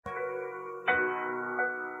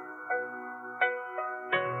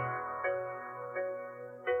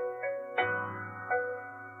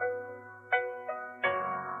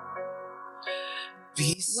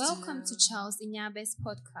Peace. Welcome to Charles Inyabe's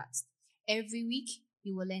podcast. Every week,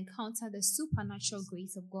 you will encounter the supernatural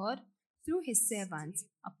grace of God through his servant,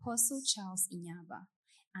 Apostle Charles Inyaba,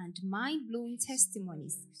 and mind-blowing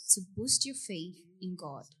testimonies to boost your faith in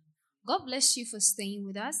God. God bless you for staying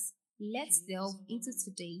with us. Let's delve into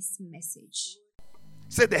today's message.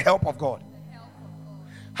 Say the help of God.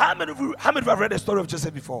 How many of you have read the story of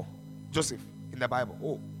Joseph before? Joseph in the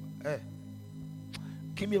Bible.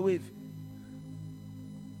 Give me a wave.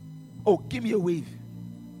 Give me a wave.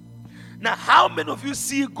 Now, how many of you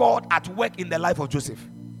see God at work in the life of Joseph?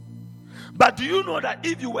 But do you know that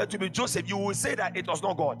if you were to be Joseph, you will say that it was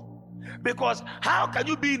not God? Because how can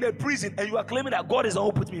you be in a prison and you are claiming that God is the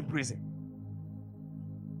one who put me in prison?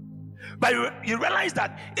 But you realize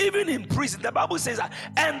that even in prison, the Bible says that,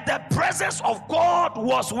 and the presence of God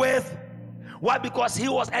was with. Why? Because he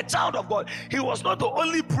was a child of God. He was not the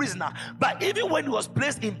only prisoner, but even when he was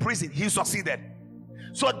placed in prison, he succeeded.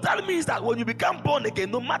 So that means that when you become born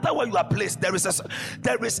again, no matter where you are placed, there is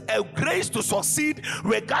a grace to succeed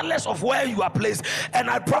regardless of where you are placed. And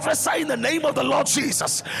I prophesy in the name of the Lord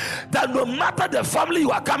Jesus that no matter the family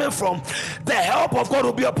you are coming from, the help of God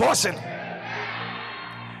will be a portion.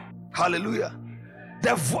 Hallelujah.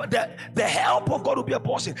 The help of God will be a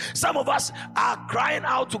portion. Some of us are crying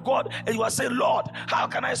out to God and you are saying, Lord, how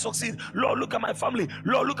can I succeed? Lord, look at my family.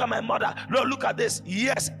 Lord, look at my mother. Lord, look at this.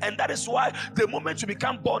 Yes, and that is why the moment you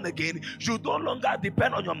become born again, you no longer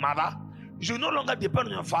depend on your mother. You no longer depend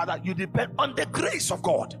on your father. You depend on the grace of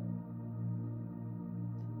God.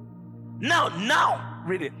 Now,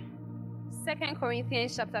 read it. 2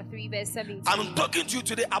 Corinthians chapter 3 verse 17. I'm talking to you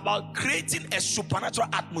today about creating a supernatural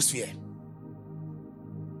atmosphere.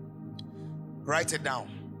 Write it down.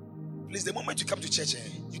 Please, the moment you come to church,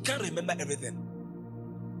 you can't remember everything.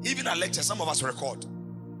 Even at lecture, some of us record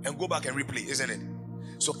and go back and replay, isn't it?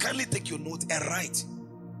 So kindly take your note and write.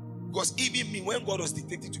 Because even me, when God was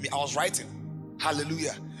dictating to me, I was writing.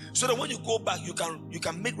 Hallelujah. So that when you go back, you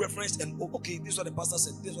can make reference and, okay, this is what the pastor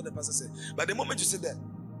said, this is what the pastor said. But the moment you sit there,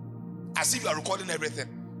 as if you are recording everything.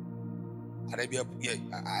 And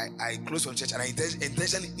I closed on church and I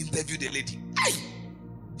intentionally interviewed the lady.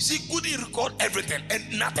 She couldn't record everything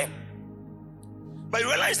and nothing. But you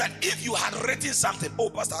realize that if you had written something,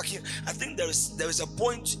 Pastor Akin, I think there is a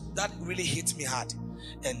point that really hit me hard,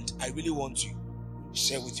 and I really want to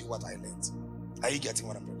share with you what I learned. Are you getting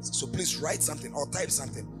what I'm saying? So please write something or type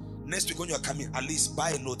something. Next week when you are coming, at least buy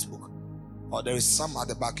a notebook, or there is some at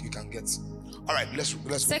the back you can get. All right, let's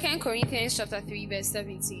 2 Corinthians chapter 3 verse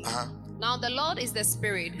 17. Now the Lord is the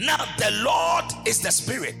Spirit. Now the Lord is the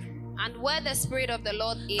Spirit. And where the Spirit of the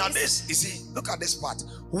Lord is, now this, you see, look at this part.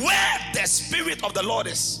 Where the Spirit of the Lord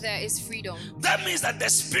is, there is freedom. That means that the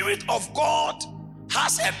Spirit of God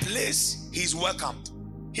has a place. He's welcomed.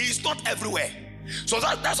 He is not everywhere. So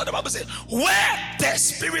that's what the Bible says. Where the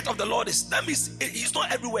Spirit of the Lord is, that means He's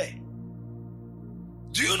not everywhere.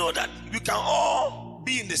 Do you know that we can all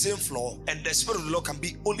be in the same floor and the Spirit of the Lord can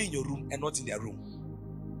be only in your room and not in their room?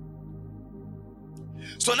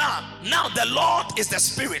 So now the Lord is the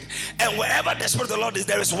Spirit, and wherever the Spirit of the Lord is,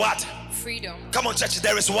 there is what? Freedom. Come on, church,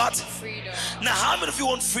 there is what? Freedom. Now, how many of you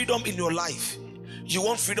want freedom in your life? You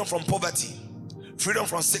want freedom from poverty, freedom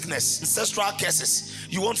from sickness, ancestral curses.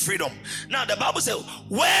 You want freedom. Now the Bible says,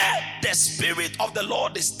 where the Spirit of the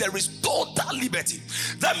Lord is, there is total liberty.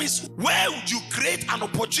 That means where you create an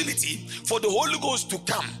opportunity for the Holy Ghost to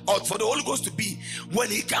come, or for the Holy Ghost to be, when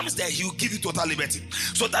He comes there, He will give you total liberty.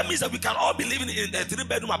 So that means that we can all be living in a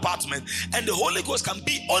 3-bedroom apartment, and the Holy Ghost can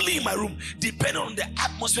be only in my room, depending on the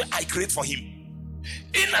atmosphere I create for Him.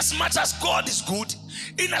 In as much as God is good,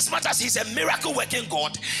 in as much as He's a miracle working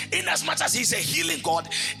God, in as much as He's a healing God,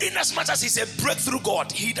 in as much as He's a breakthrough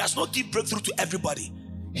God, He does not give breakthrough to everybody.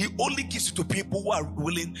 He only gives it to people who are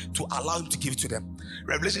willing to allow Him to give it to them.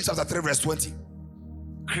 Revelation chapter 3 verse 20.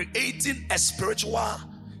 Creating a spiritual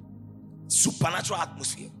supernatural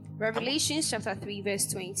atmosphere. Revelation chapter 3 verse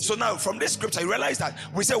 20. So now from this scripture you realize that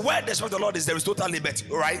we say where the Spirit of the Lord is, there is total liberty,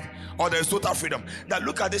 right? Or there is total freedom. Now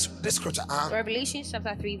look at this scripture. Revelation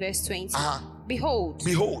chapter 3 verse 20. Behold,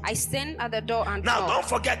 I stand at the door and now knock. Don't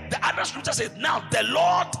forget the other scripture says, now the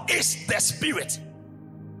Lord is the Spirit.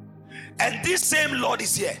 And this same Lord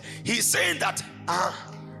is here. He's saying that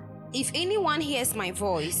if anyone hears my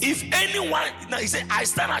voice, now he said, I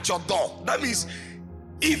stand at your door. That means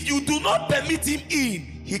if you do not permit Him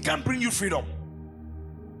in, He can bring you freedom.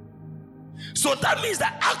 So that means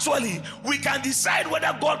that actually we can decide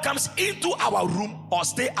whether God comes into our room or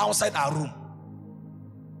stay outside our room.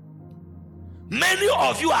 Many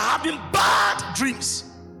of you are having bad dreams.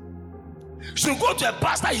 You go to a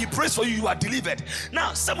pastor, he prays for you, you are delivered.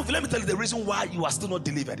 Now, some of you, let me tell you the reason why you are still not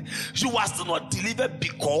delivered. You are still not delivered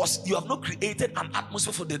because you have not created an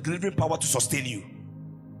atmosphere for the delivering power to sustain you.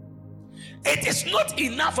 It is not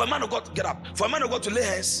enough for a man of God to get up, for a man of God to lay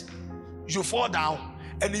hands, you fall down,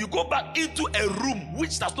 and you go back into a room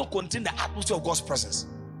which does not contain the atmosphere of God's presence.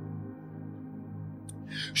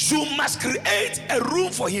 You must create a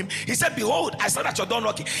room for him. He said, behold, I stand at your door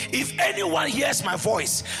knocking. If anyone hears my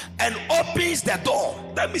voice and opens the door,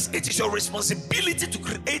 that means it is your responsibility to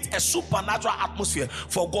create a supernatural atmosphere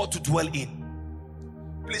for God to dwell in.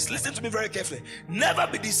 Please listen to me very carefully. Never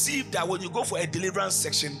be deceived that when you go for a deliverance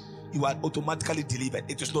section, you are automatically delivered.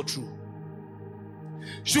 It is not true.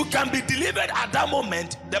 You can be delivered at that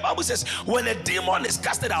moment. The Bible says when a demon is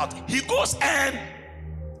casted out, he goes and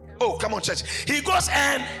come on, church. He goes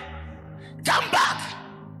and come back.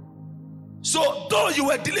 So though you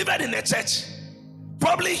were delivered in the church,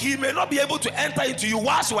 probably he may not be able to enter into you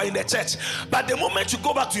whilst you are in the church, but the moment you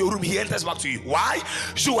go back to your room, he enters back to you. Why?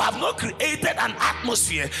 You have not created an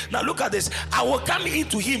atmosphere. Now look at this. I will come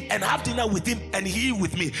into him and have dinner with him and he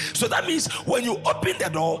with me. So that means when you open the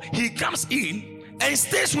door, he comes in and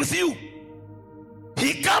stays with you.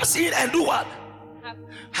 He comes in and do what?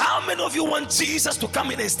 How many of you want Jesus to come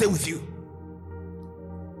in and stay with you?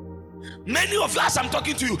 Many of us, I'm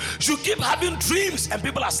talking to you, you keep having dreams and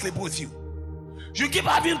people are sleeping with you. You keep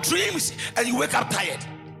having dreams and you wake up tired.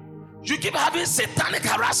 You keep having satanic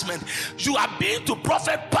harassment. You are being to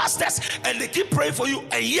prophet pastors and they keep praying for you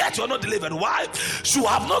and yet you're not delivered. Why? You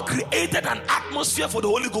have not created an atmosphere for the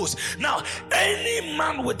Holy Ghost. Now, any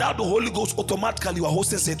man without the Holy Ghost, automatically you are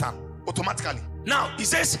hosting Satan. Automatically. Now, he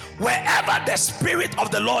says, wherever the Spirit of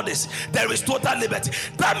the Lord is, there is total liberty.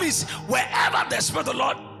 That means wherever the Spirit of the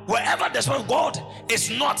Lord, wherever the Spirit of God is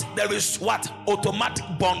not, there is what? Automatic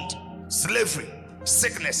bond, slavery,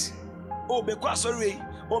 sickness. It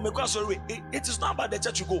is not about the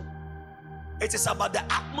church you go. It is about the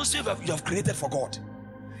atmosphere you have created for God.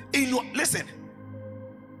 Listen,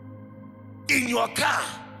 in your car,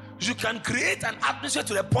 you can create an atmosphere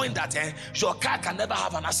to the point that your car can never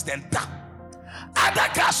have an accident. Other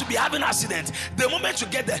cars should be having accidents. The moment you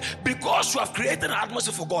get there, because you have created an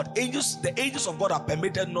atmosphere for God, the angels of God are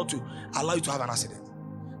permitted not to allow you to have an accident.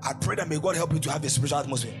 I pray that may God help you to have a spiritual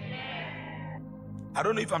atmosphere. I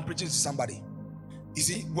don't know if I'm preaching to somebody. You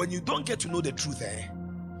see, when you don't get to know the truth,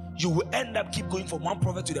 you will end up keep going from one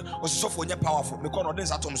prophet to the other. Powerful.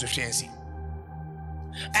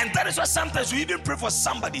 And that is why sometimes you even pray for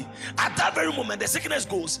somebody. At that very moment, the sickness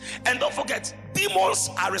goes. And don't forget, demons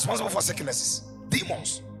are responsible for sicknesses.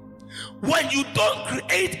 Demons. When you don't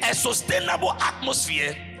create a sustainable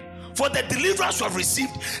atmosphere for the deliverance you have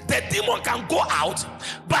received, the demon can go out.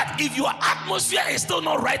 But if your atmosphere is still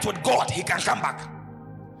not right with God, he can come back.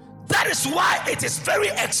 That is why it is very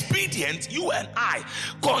expedient, you and I,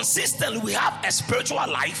 consistently, we have a spiritual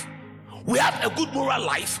life, we have a good moral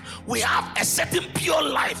life, we have a certain pure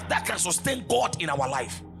life that can sustain God in our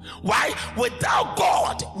life. Why? Without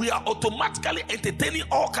God, we are automatically entertaining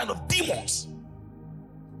all kinds of demons.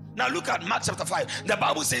 Now look at Mark chapter 5. The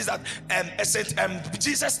Bible says that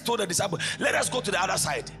Jesus told the disciples, let us go to the other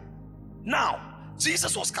side. Now,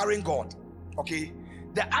 Jesus was carrying God. Okay?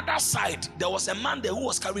 The other side, there was a man there who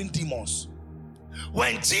was carrying demons.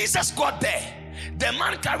 When Jesus got there, the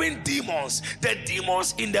man carrying demons, the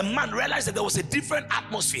demons in the man realized that there was a different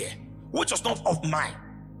atmosphere, which was not of mine.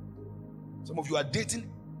 Some of you are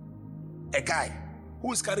dating a guy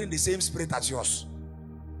who is carrying the same spirit as yours,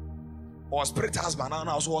 or spirit husband, and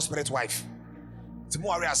also a spirit wife. It's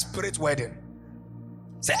more a spirit wedding.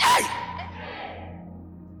 Say, hey!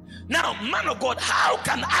 Now, man of God, how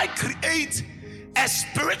can I create a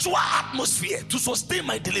spiritual atmosphere to sustain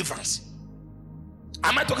my deliverance?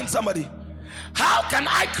 Am I talking to somebody? How can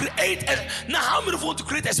I create now how many of you want to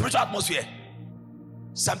create a spiritual atmosphere?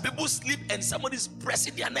 Some people sleep and somebody's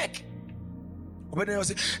pressing their neck. But then I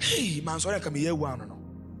say, hey man, sorry I come here one. No.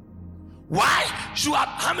 Why?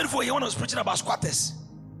 How many of you want to preaching about squatters?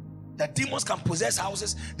 That demons can possess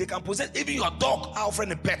houses, they can possess even your dog, our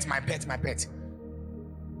friend, my pet.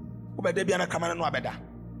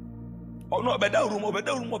 Oh no,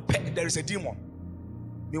 room, pet, there is a demon.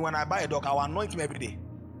 Me, when I buy a dog, I will anoint him every day.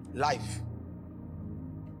 Live.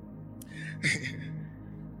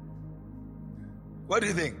 What do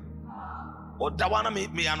you think? Oh, that one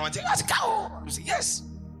me anointing. I say, yes.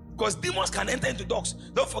 Because demons can enter into dogs.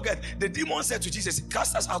 Don't forget, the demon said to Jesus,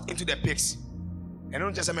 cast us out into the pigs. And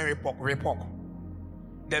don't just say report.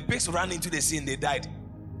 The pigs ran into the sea and they died.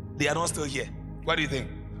 They are not still here. What do you think?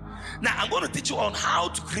 Now, I'm going to teach you on how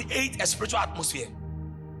to create a spiritual atmosphere.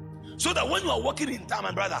 So that when you are walking in town,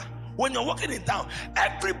 my brother, when you're walking in town,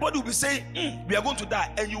 everybody will be saying, we are going to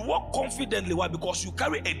die. And you walk confidently. Why? Because you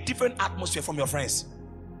carry a different atmosphere from your friends.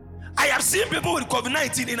 I have seen people with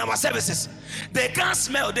COVID-19 in our services. They can't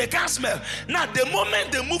smell. Now, the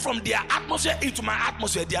moment they move from their atmosphere into my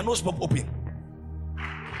atmosphere, their nose pop open.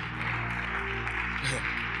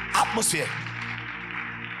 Atmosphere.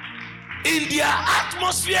 In their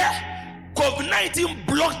atmosphere, COVID-19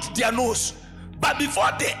 blocked their nose. But before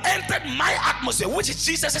they entered my atmosphere, which is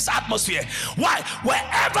Jesus' atmosphere, why?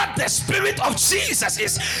 Wherever the Spirit of Jesus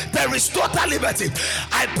is, there is total liberty.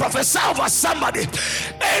 I prophesy over somebody,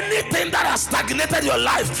 anything that has stagnated your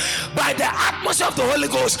life by the atmosphere of the Holy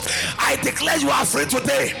Ghost, I declare you are free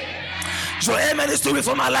today. So amen is to be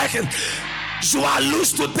for my liking. You are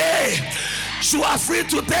loose today. You are free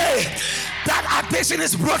today. That addiction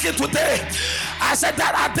is broken today. I said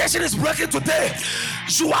that addiction is broken today.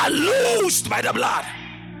 You are loosed by the blood.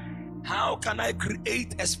 How can I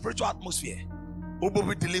create a spiritual atmosphere?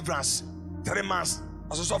 With deliverance. 3 months.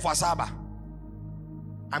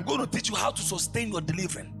 I'm going to teach you how to sustain your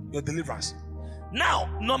deliverance. Now,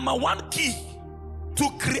 number one key to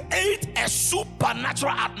create a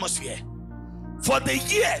supernatural atmosphere for the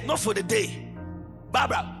year, not for the day.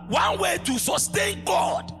 Barbara, one way to sustain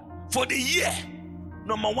God for the year,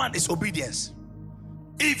 number one is obedience.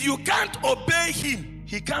 If you can't obey him,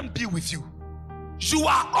 he can't be with you. You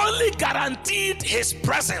are only guaranteed his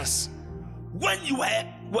presence when you were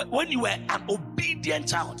an obedient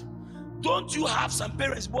child. Don't you have some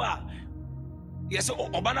parents who are, yes,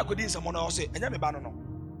 Obana could someone else say, and no.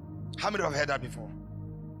 How many have heard that before?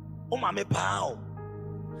 Oh my pal.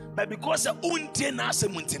 But because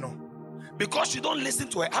because you don't listen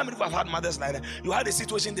to her. How many have had mothers like that? You had a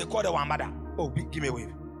situation, they call her one mother. Oh, give me a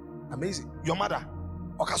wave. Amazing. Your mother.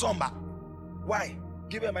 Okazomba. Why?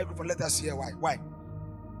 Give her a microphone. Let us hear why. Why?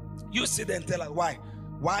 You sit there and tell her why.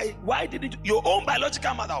 Why didn't you? Your own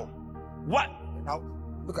biological mother? What? Now,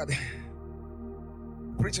 look at it.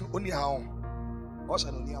 Preaching only how.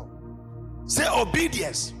 Say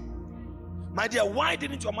obedience. My dear, why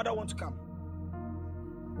didn't your mother want to come?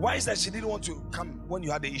 Why is that she didn't want to come when you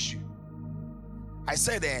had the issue? I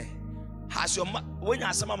said, has your when you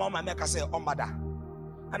ask my mom, I make her say, Ombada.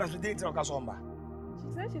 And as we didn't tell her, Omba. She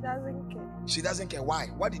said she doesn't care. She doesn't care.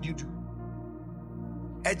 Why? What did you do?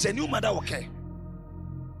 A genuine mother will care.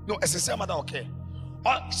 No, a sincere mother will care.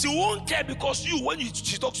 Or she won't care because when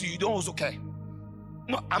she talks to you, you don't also care.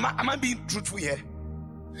 No, am I being truthful here?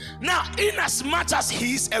 Now, in as much as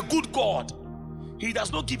he is a good God, he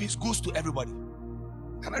does not give his goods to everybody.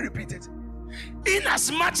 Can I repeat it? In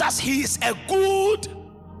as much as he is a good,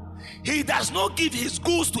 he does not give his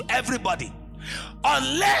goods to everybody.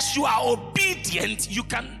 Unless you are obedient, you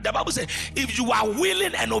can. The Bible says, if you are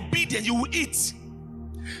willing and obedient, you will eat.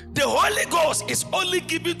 The Holy Ghost is only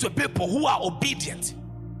given to people who are obedient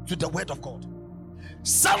to the word of God.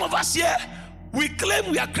 Some of us here, we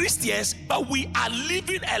claim we are Christians, but we are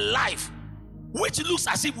living a life which looks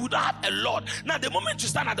as if we don't have a Lord. Now, the moment you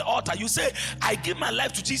stand at the altar, you say, I give my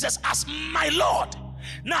life to Jesus as my Lord.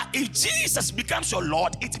 Now, if Jesus becomes your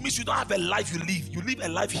Lord, it means you don't have a life you live. You live a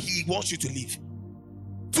life he wants you to live.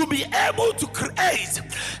 To be able to create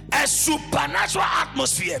a supernatural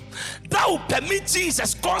atmosphere that will permit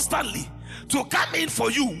Jesus constantly to come in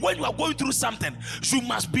for you when you are going through something, you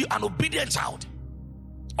must be an obedient child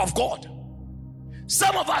of God.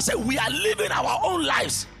 Some of us say we are living our own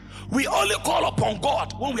lives. We only call upon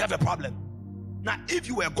God when we have a problem. Now, if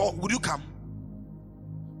you were God, would you come?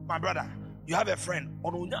 My brother, you have a friend.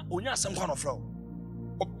 Some kind of flow.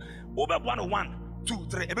 Over 1, 2,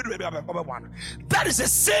 3. That is the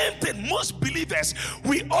same thing. Most believers,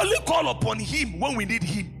 we only call upon him when we need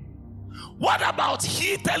him. What about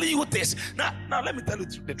he telling you this? Now let me tell you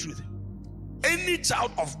the truth. Any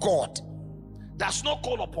child of God does not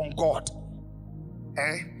call upon God.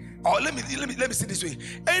 Or let me say this way.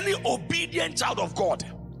 Any obedient child of God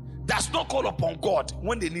does not call upon God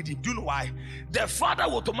when they need him. Do you know why? The Father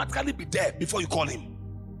will automatically be there before you call him.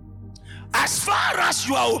 As far as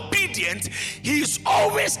you are obedient, he is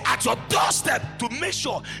always at your doorstep to make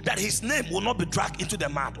sure that his name will not be dragged into the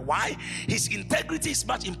mud. Why? His integrity is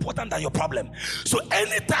much important than your problem. So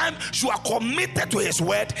anytime you are committed to his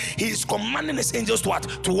word, he is commanding his angels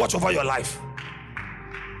to watch over your life.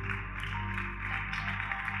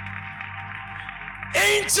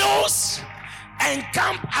 Angels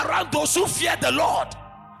encamp around those who fear the Lord,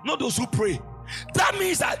 not those who pray. That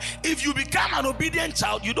means that if you become an obedient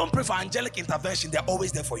child, you don't pray for angelic intervention. They're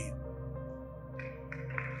always there for you.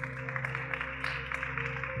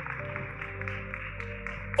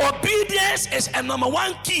 Obedience is a number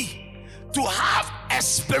one key to have a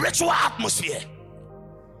spiritual atmosphere.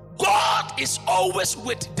 God is always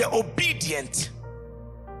with the obedient.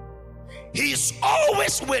 He is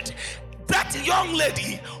always with that young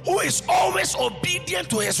lady who is always obedient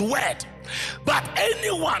to his word. But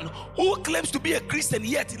anyone who claims to be a Christian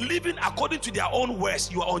yet living according to their own words,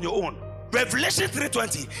 you are on your own. Revelation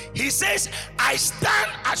 3:20, he says, I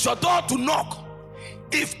stand at your door to knock.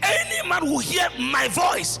 If any man will hear my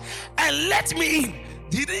voice and let me in.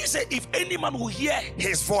 He didn't say if any man will hear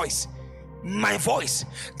his voice, my voice.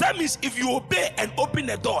 That means if you obey and open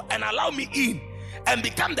the door and allow me in and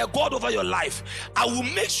become the God over your life, I will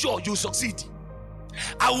make sure you succeed.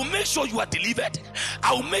 I will make sure you are delivered.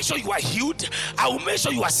 I will make sure you are healed. I will make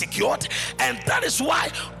sure you are secured. And that is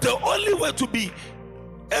why the only way to be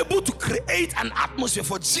able to create an atmosphere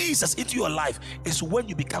for Jesus into your life is when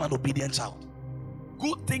you become an obedient child.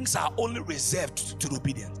 Good things are only reserved to the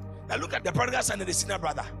obedient. Now look at the prodigal son and the sinner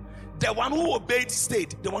brother. The one who obeyed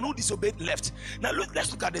stayed, the one who disobeyed left. Now let's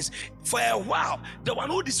look at this. For a while, the one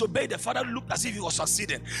who disobeyed the father looked as if he was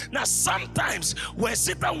succeeding. Now sometimes when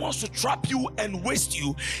Satan wants to trap you and waste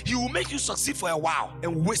you, he will make you succeed for a while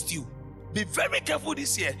and waste you. Be very careful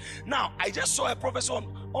this year. Now I just saw a prophecy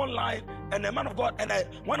online, and a man of God, and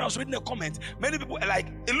when I was reading the comment, many people like,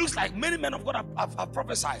 it looks like many men of God have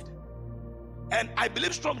prophesied. And I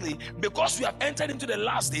believe strongly, because we have entered into the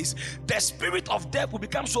last days, the spirit of death will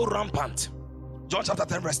become so rampant. John chapter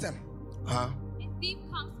 10 verse 10. A thief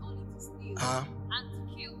comes only to steal and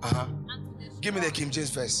to kill and to destroy. Give me the King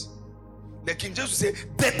James first. The King James will say,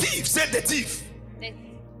 the thief, say the thief.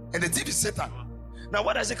 And the thief is Satan. Now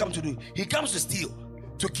what does he come to do? He comes to steal,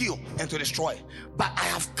 to kill, and to destroy. But I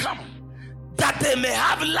have come that they may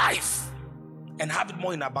have life and have it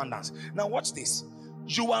more in abundance. Now watch this.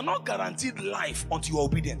 You are not guaranteed life until you are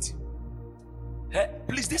obedient. Hey,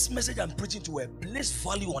 please, this message I'm preaching to, place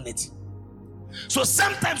value on it. So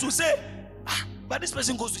sometimes we say, but this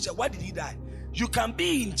person goes to church, why did he die? You can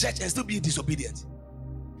be in church and still be disobedient.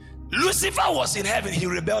 Lucifer was in heaven, he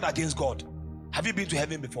rebelled against God. Have you been to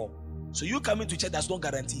heaven before? So you coming to church does not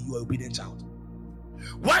guarantee you are an obedient child.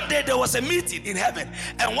 One day there was a meeting in heaven,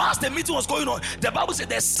 and whilst the meeting was going on, the Bible said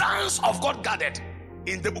the sons of God gathered.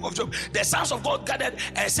 In the book of Job, the sons of God gathered,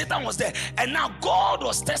 and Satan was there. And now God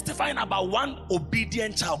was testifying about one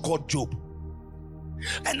obedient child called Job.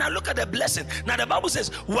 And now look at the blessing. Now the Bible says,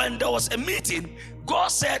 when there was a meeting, God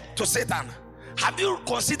said to Satan, have you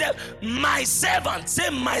considered my servant? Say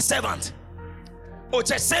my servant. Oh,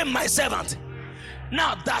 just say my servant.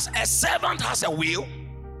 Now, does a servant has a will?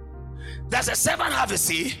 Does a servant have a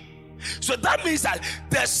say? So that means that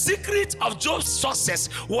the secret of Job's success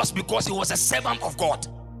was because he was a servant of God.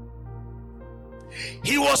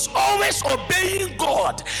 He was always obeying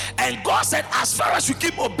God, and God said, as far as you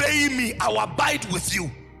keep obeying me, I will abide with you.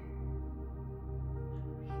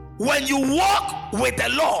 When you walk with the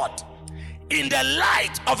Lord in the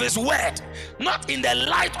light of his word, not in the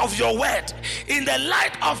light of your word, in the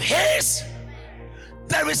light of his,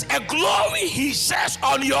 there is a glory he shares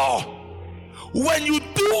on your. When you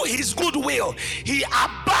do his good will, he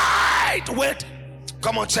abides with,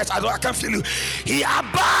 come on church, I can't feel you. He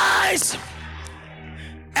abides,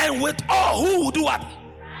 and with all who will do what?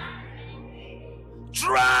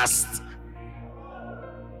 Trust.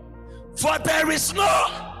 For there is no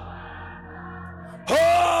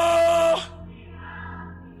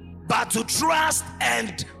but to trust,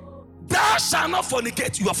 and thou shalt not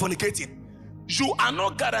fornicate. You are fornicating. You are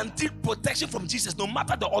not guaranteed protection from Jesus, no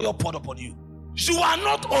matter the oil poured upon you. You are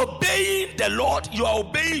not obeying the Lord, you are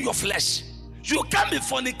obeying your flesh. You can't be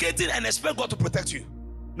fornicating and expect God to protect you.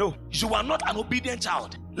 No, you are not an obedient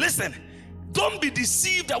child. Listen, don't be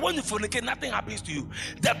deceived that when you fornicate, nothing happens to you.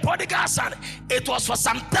 The prodigal son, it was for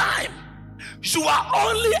some time. You are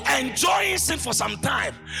only enjoying sin for some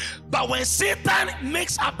time. But when Satan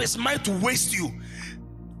makes up his mind to waste you,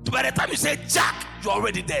 by the time you say Jack, you're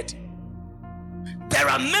already dead. There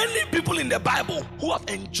are many people in the Bible who have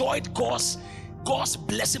enjoyed God's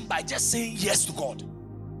blessing by just saying yes to God.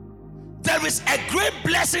 There is a great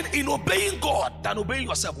blessing in obeying God than obeying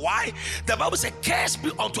yourself. Why? The Bible says, curse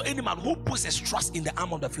be unto any man who puts his trust in the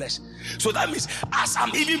arm of the flesh. So that means, as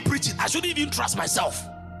I'm even preaching, I shouldn't even trust myself.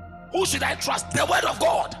 Who should I trust? The word of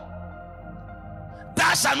God.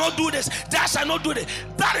 Thou shalt not do this, thou shalt not do this.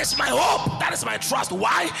 That is my hope, that is my trust.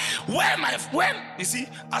 Why? When you see,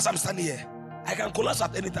 as I'm standing here, I can collapse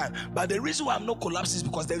at any time, but the reason why I'm not collapsing is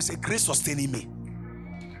because there is a grace sustaining me.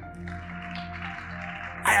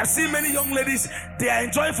 I have seen many young ladies, they are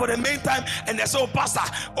enjoying for the main time, and they say, oh pastor,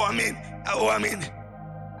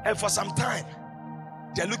 and for some time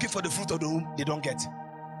they're looking for the fruit of the womb, they don't get.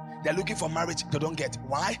 They're looking for marriage, they don't get.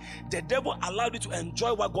 Why? The devil allowed you to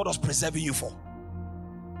enjoy what God was preserving you for.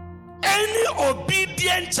 any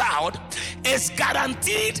obedient child is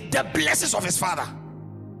guaranteed the blessings of his father.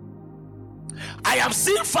 I have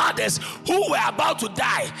seen fathers who were about to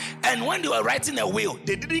die, and when they were writing a will,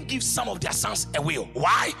 they didn't give some of their sons a will.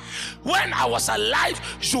 Why? When I was alive,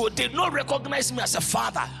 you did not recognize me as a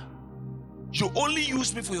father. You only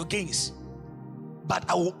used me for your gains. But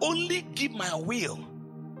I will only give my will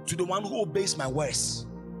to the one who obeys my words.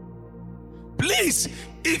 Please,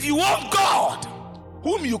 if you want God,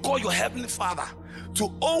 whom you call your heavenly Father,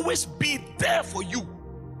 to always be there for you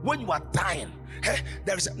when you are dying,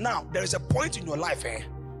 there is a point in your life,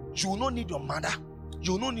 you will not need your mother,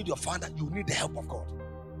 you will not need your father, you will need the help of God.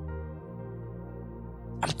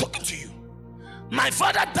 I'm talking to you. My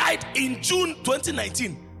father died in June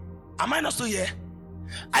 2019. Am I not still here?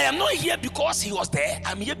 I am not here because he was there.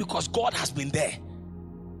 I'm here because God has been there.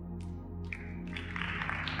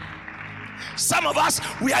 Some of us,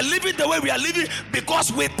 we are living the way we are living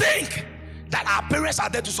because we think that our parents are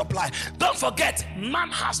there to supply. Don't forget, man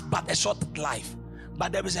has but a short life.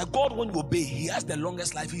 But there is a God when you obey. He has the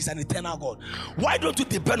longest life. He's an eternal God. Why don't you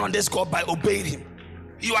depend on this God by obeying him?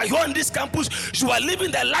 You are here on this campus. You are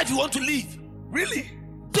living the life you want to live. Really?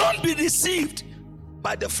 Don't be deceived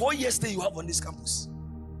by the 4 years that you have on this campus.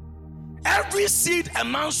 Every seed a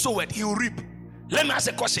man soweth, he will reap. Let me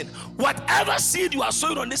ask a question. Whatever seed you are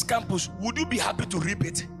sowing on this campus, would you be happy to reap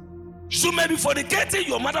it? You may be fornicating,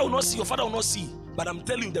 your mother will not see, your father will not see. But I'm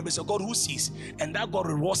telling you, there is a God who sees, and that God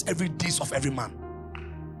rewards every deed of every man.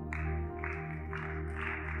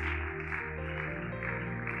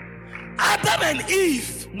 Adam and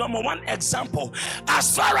Eve, number one example.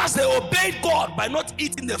 As far as they obeyed God by not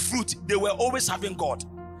eating the fruit, they were always having God.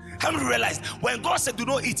 How many realized when God said do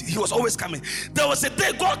not eat, he was always coming? There was a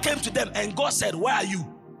day God came to them and God said, where are you?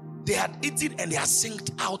 They had eaten and they had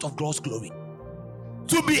sinked out of God's glory.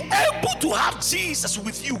 To be able to have Jesus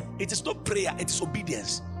with you, it is not prayer, it is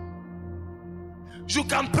obedience. You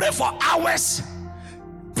can pray for hours,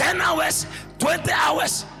 10 hours, 20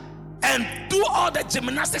 hours, and do all the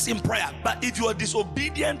gymnastics in prayer. But if you are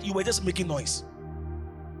disobedient, you were just making noise.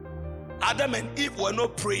 Adam and Eve were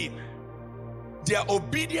not praying. Their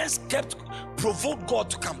obedience provoked God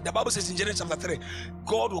to come. The Bible says in Genesis chapter 3,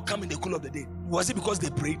 God will come in the cool of the day. Was it because they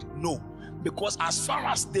prayed? No. Because as far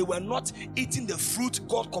as they were not eating the fruit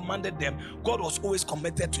God commanded them, God was always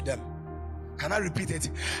committed to them. Can I repeat it?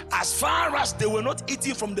 As far as they were not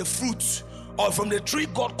eating from the fruit or from the tree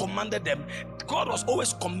God commanded them, God was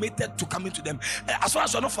always committed to coming to them. As far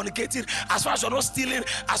as you're not fornicating, as far as you're not stealing,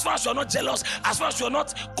 as far as you're not jealous, as far as you're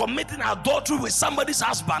not committing adultery with somebody's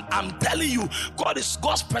husband, I'm telling you,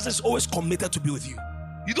 God's presence is always committed to be with you.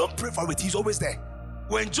 You don't pray for it, he's always there.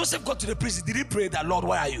 When Joseph got to the prison, did he pray that, Lord,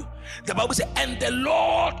 where are you? The Bible says, and the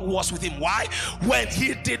Lord was with him. Why? When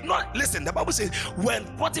he did not, listen, the Bible says, when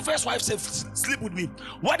Potiphar's wife said, sleep with me,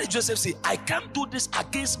 what did Joseph say? I can't do this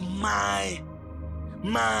against my.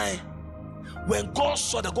 When God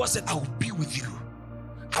saw that, God said, I will be with you.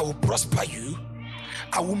 I will prosper you.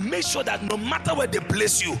 I will make sure that no matter where they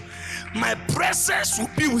place you, my presence will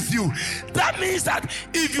be with you. That means that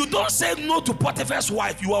if you don't say no to Potiphar's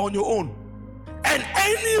wife, you are on your own. And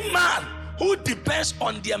any man who depends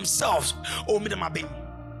on themselves, oh, me them I've been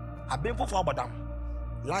for them.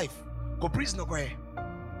 Life. Go prison no go here.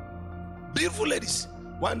 Beautiful ladies.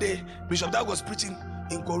 One day, Bishop Dag was preaching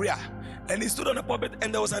in Korea, and he stood on the pulpit,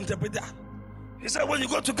 and there was an interpreter. He said, when you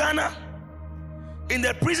go to Ghana, in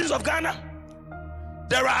the prisons of Ghana,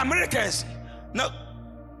 there are Americans. Now,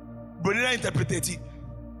 Brunei interpreting.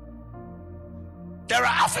 There are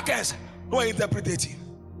Africans who are interpreting.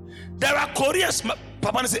 There are Koreans.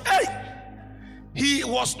 Papa said, hey, he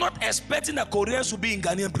was not expecting the Koreans to be in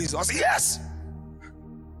Ghanaian prison. I said, yes.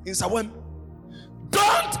 In Sawem.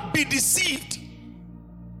 Don't be deceived.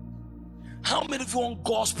 How many of you want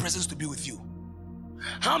God's presence to be with you?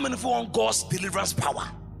 How many of you want God's deliverance power?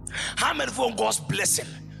 How many of you want God's blessing?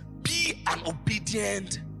 Be an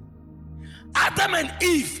obedient. Adam and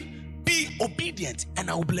Eve, be obedient and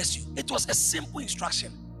I will bless you. It was a simple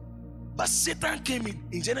instruction. But Satan came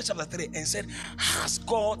in Genesis chapter 3 and said, has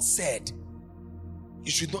God said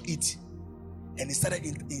you should not eat? And he started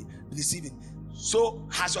deceiving. So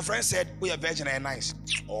has your friend said, oh, you're virgin and nice?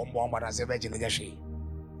 Oh, mom, but as a virgin,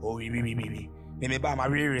 oh, me. Buy my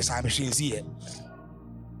real I'm here.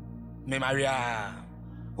 Me Maria.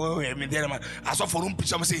 Oh, me there, man. I saw for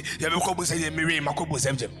picture. Say, you have come say, me my couple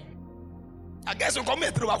semjem. I guess you come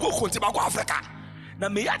here through. I go continue to Africa. Now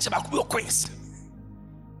me yache, I could be a quiz.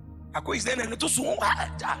 A quiz then and to soon.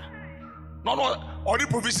 No, all the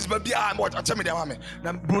provisions, but I'm what I tell me the mama.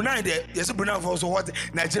 Now Brunei there, yes, Brunei for so what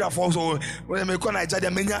Nigeria for so when they call Nigeria,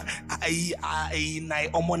 menya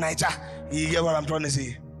Omo Nigeria. You hear what I'm trying to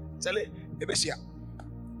say? Tell it, Ebesia.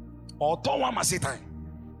 Or Tonwa Masitan.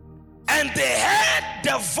 And they heard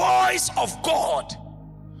the voice of God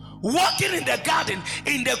walking in the garden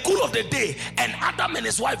in the cool of the day, and Adam and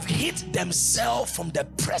his wife hid themselves from the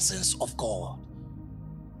presence of God.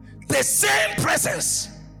 The same presence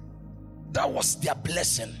that was their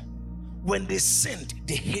blessing. When they sinned,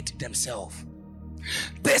 they hid themselves.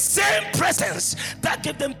 The same presence that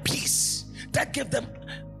gave them peace, that gave them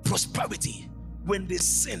prosperity. When they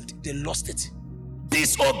sinned, they lost it.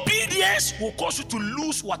 Disobedience will cause you to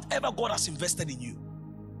lose whatever God has invested in you.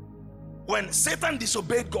 When Satan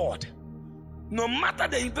disobeyed God, no matter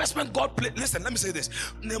the investment God listen, let me say this.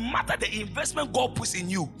 No matter the investment God puts in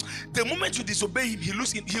you, the moment you disobey him, he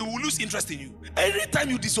will lose interest in you. Anytime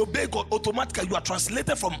you disobey God, automatically you are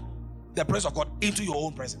translated from the presence of God into your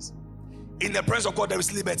own presence. In the presence of God, there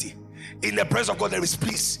is liberty. In the presence of God, there is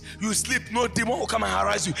peace. You sleep, no demon will come and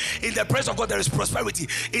harass you. In the presence of God, there is prosperity.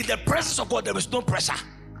 In the presence of God, there is no pressure.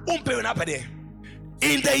 In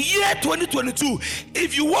the year 2022,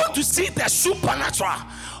 if you want to see the supernatural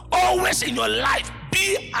always in your life,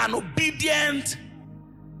 be an obedient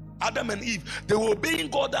Adam and Eve. They were obeying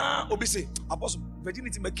God. Obey Apostle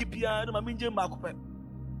virginity me keep here. No maminje makupe.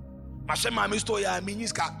 Mashe mami stoya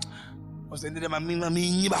miniska.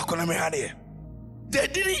 They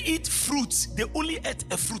didn't eat fruits. They only ate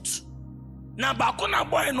a fruit. Now bakona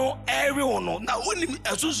boy no everyone no. Now only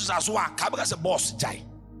Azusa Kabaga a boss jai.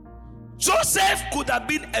 Joseph could have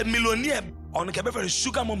been a millionaire on a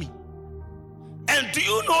sugar mommy. And do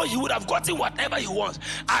you know he would have gotten whatever he wants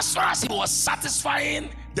as far as he was satisfying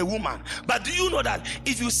the woman? But do you know that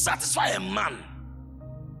if you satisfy a man,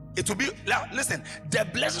 it will be, listen, the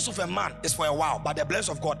blessings of a man is for a while, but the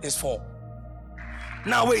blessings of God is for.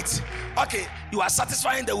 Now wait, okay, you are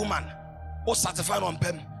satisfying the woman, or satisfying on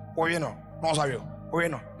Pem, or you know, no sorry, or you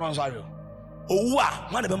know, no sorry. Oh, wow,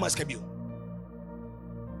 one of them must keep you.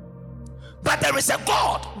 But there is a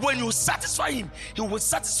God, when you satisfy him, he will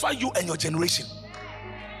satisfy you and your generation.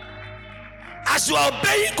 As you are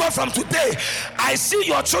obeying God from today, I see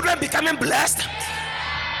your children becoming blessed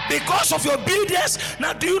because of your obedience.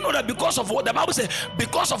 Now, do you know that because of what the Bible says,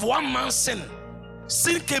 because of one man's sin,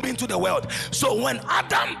 sin came into the world. So when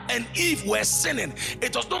Adam and Eve were sinning,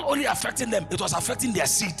 it was not only affecting them, it was affecting their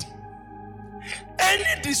seed.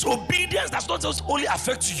 Any disobedience does not just only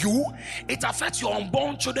affect you, it affects your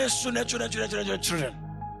unborn children. To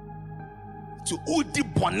Udi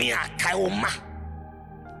Bonia Kaoma,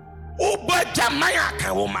 Uba Jamaya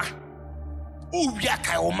Kaoma, Ubia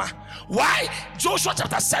Kaoma. Why? Joshua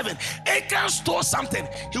chapter 7, Achan stole something.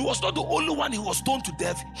 He was not the only one. He was stoned to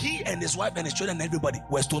death. He and his wife and his children and everybody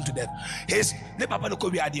were stoned to death. His ne papa no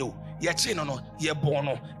ko wiade o, ye chi no ye born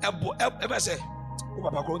no. Ever say, "O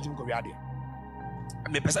papa ko ntim ko wiade."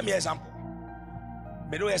 Me pesa me example.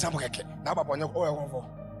 Me do example keke. Na papa onye o e for.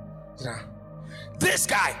 This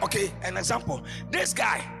guy, okay, an example. This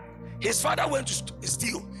guy, his father went to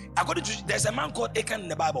steal. According to, there's a man called Achan in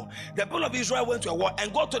the Bible. The people of Israel went to a war,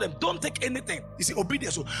 and God told them, don't take anything. You see,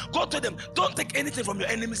 obedience. So God told them, don't take anything from your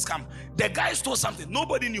enemy's camp. The guy stole something.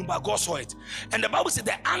 Nobody knew, but God saw it. And the Bible said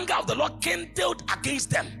the anger of the Lord kindled against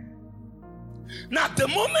them. Now, the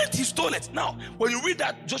moment he stole it, now, when you read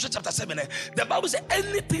that Joshua chapter 7, the Bible said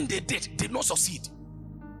anything they did not succeed.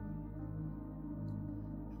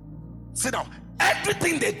 Sit down.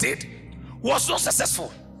 Everything they did was not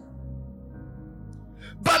successful.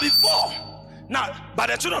 But before,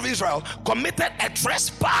 but the children of Israel committed a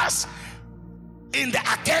trespass in the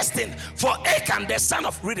Akestin for Achan, the son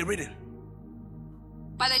of, read it.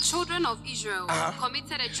 But the children of Israel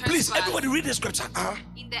committed a trespass. Please, everybody read the scripture.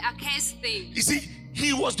 In the Akestin. You see,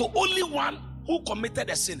 he was the only one who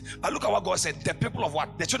committed a sin. But look at what God said. The people of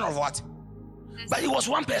what? The children of what? But he was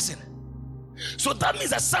one person. So that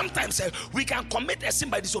means that sometimes we can commit a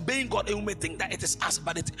sin by disobeying God, and we may think that it is us,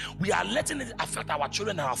 but we are letting it affect our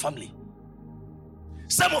children and our family.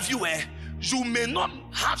 Some of you, you may not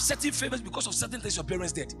have certain favors because of certain things your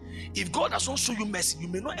parents did. If God does not show you mercy, you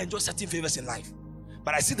may not enjoy certain favors in life.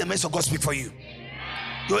 But I see the mercy of God speak for you.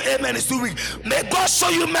 Your amen is too weak. May God show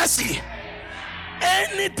you mercy.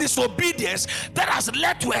 Any disobedience that has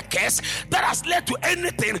led to a curse, that has led to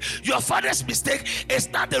anything, your father's mistake is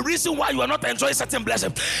not the reason why you are not enjoying certain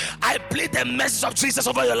blessings. I plead the message of Jesus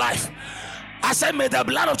over your life. I said, may the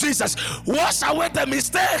blood of Jesus wash away the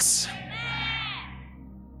mistakes.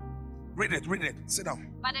 Read it. Sit down.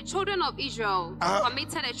 But the children of Israel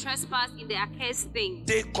committed a trespass in the Akestin.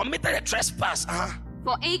 They committed a trespass.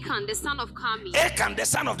 For Achan, the son of Carmi, Achan, the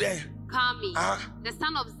son of the the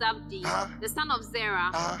son of Zabdi, the son of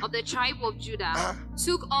Zerah, of the tribe of Judah,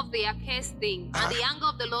 took off the accursed thing, and the anger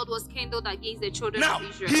of the Lord was kindled against the children now of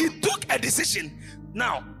Israel. he took a decision.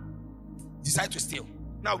 Now decide to steal.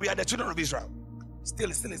 Now we are the children of Israel. Still,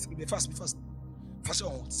 be fast.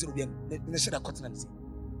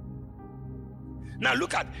 Now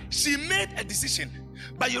look at, she made a decision,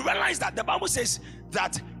 but you realize that the Bible says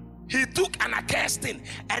that he took an accursed thing,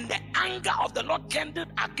 and the anger of the Lord kindled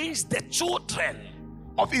against the children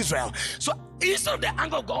of Israel. So instead of the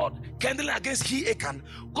anger of God kindling against Achan,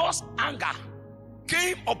 God's anger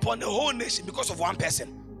came upon the whole nation because of one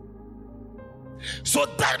person. So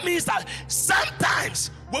that means that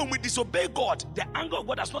sometimes when we disobey God, the anger of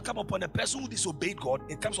God does not come upon the person who disobeyed God,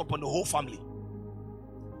 it comes upon the whole family.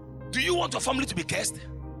 Do you want your family to be cursed?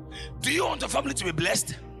 Do you want your family to be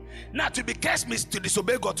blessed? Now, to be cursed means to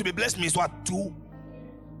disobey God. To be blessed means what? Two.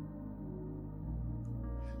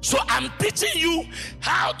 So I'm teaching you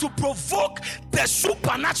how to provoke the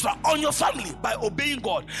supernatural on your family by obeying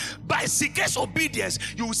God. By seeking obedience,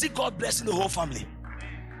 you will see God blessing the whole family.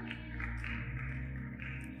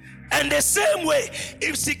 And the same way,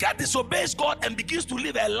 if Sika disobeys God and begins to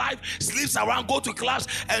live her life, sleeps around, go to clubs,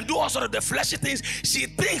 and do all sort of the fleshy things she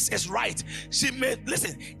thinks is right, she may,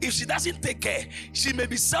 listen, if she doesn't take care, she may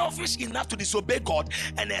be selfish enough to disobey God,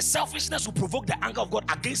 and her selfishness will provoke the anger of God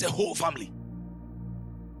against the whole family.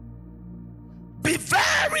 Be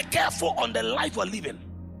very careful on the life you're living.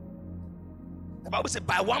 The Bible says,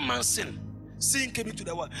 by one man's sin came into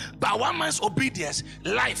the world. By one man's obedience,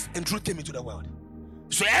 life and truth came into the world.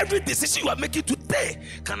 So every decision you are making today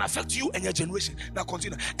can affect you and your generation. Now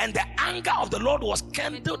continue. And the anger of the Lord was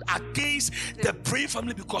kindled against the praying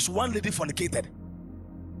family because one lady fornicated.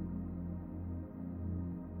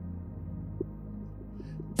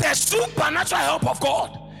 The supernatural help of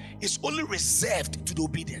God is only reserved to the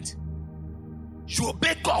obedient. You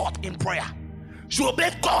obey God in prayer. You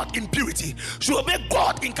obey God in purity. You obey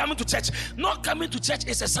God in coming to church. Not coming to church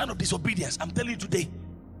is a sign of disobedience. I'm telling you today.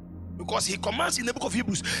 Because he commands in the book of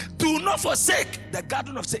Hebrews, do not forsake the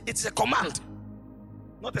garden of sin. It's a command,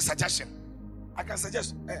 not a suggestion. I can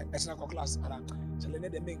suggest, it's not a class.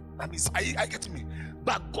 I get me.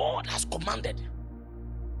 But God has commanded.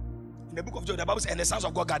 In the book of Job, the Bible says, and the sons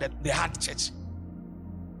of God gathered, they had church.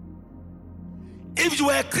 If you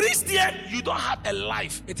are a Christian, you don't have a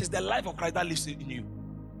life. It is the life of Christ that lives in you.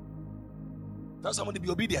 Tell somebody to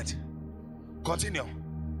be obedient. Continue.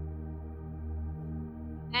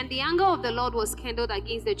 And the anger of the Lord was kindled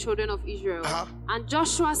against the children of Israel. And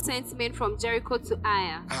Joshua sent men from Jericho to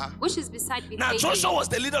Ai, which is beside Bethel. Now Joshua was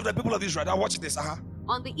the leader of the people of Israel. Now watch this.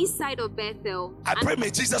 On the east side of Bethel. I pray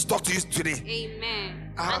may Jesus talk to you today.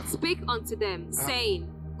 Amen. And speak unto them, saying,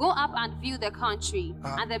 go up and view the country.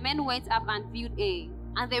 And the men went up and viewed Ai.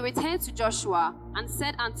 And they returned to Joshua and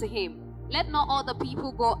said unto him, let not all the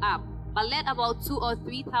people go up, but let about 2,000 or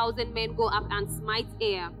 3,000 men go up and smite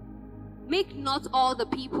Ai. Make not all the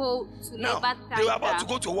people to labor thither. They were about to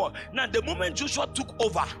go to war. Now, the moment Joshua took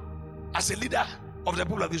over as a leader of the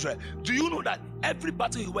people of Israel, do you know that every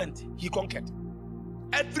battle he went, he conquered?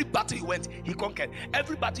 Every battle he went, he conquered.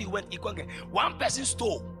 Every battle he went, he conquered. One person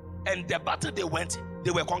stole, and the battle they went,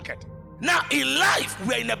 they were conquered. Now, in life,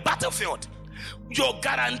 we are in a battlefield. Your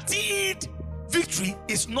guaranteed victory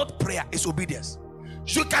is not prayer, it's obedience.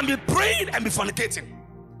 You can be praying and be fornicating.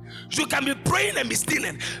 You can be praying and be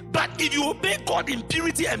stealing, but if you obey God in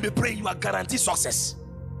purity and be praying, you are guaranteed success.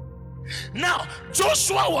 Now,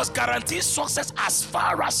 Joshua was guaranteed success as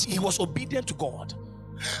far as he was obedient to God.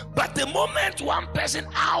 But the moment one person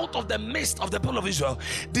out of the midst of the people of Israel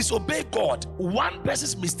disobeyed God, one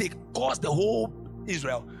person's mistake caused the whole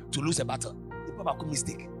Israel to lose a battle. The people could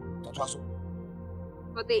mistake.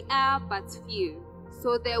 For they are but few.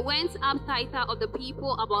 So there went up thither of the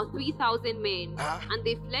people about 3,000 men, and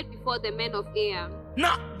they fled before the men of Ai.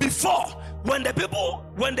 Now, before, when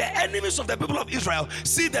the enemies of the people of Israel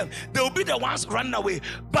see them, they will be the ones running away.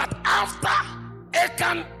 But after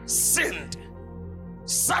Achan sinned,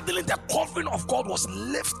 suddenly the covering of God was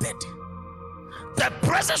lifted. The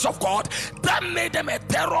presence of God that made them a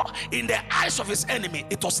terror in the eyes of his enemy,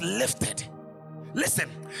 it was lifted. Listen,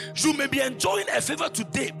 you may be enjoying a favor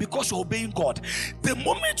today because you're obeying God. The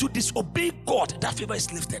moment you disobey God, that favor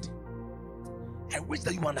is lifted. I wish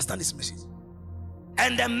that you understand this message.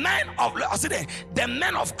 And the men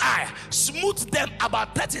of Ai smote them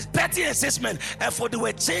about 30 and 6 men, and for they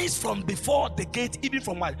were chased from before the gate, even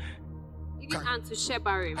from what? Even unto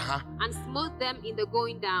Shebarim, and smote them in the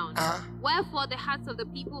going down. Wherefore the hearts of the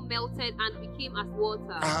people melted and became as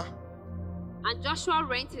water. And Joshua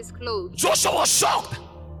rent his clothes. Joshua was shocked.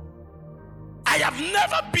 I have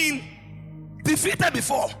never been defeated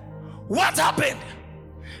before. What happened?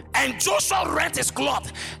 And Joshua rent his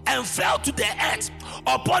cloth and fell to the earth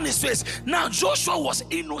upon his face. Now Joshua was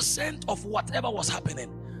innocent of whatever was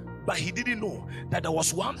happening, but he didn't know that there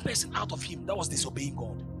was one person out of him that was disobeying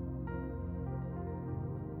God.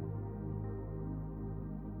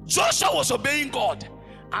 Joshua was obeying God.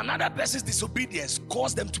 Another person's disobedience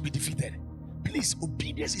caused them to be defeated. Please,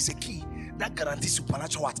 obedience is a key that guarantees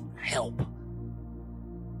supernatural help.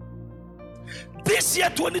 This year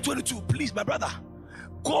 2022, please, my brother,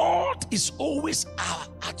 God is always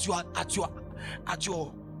at your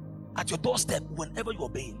doorstep whenever you're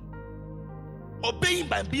obeying. Obeying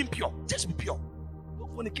by being pure. Just be pure.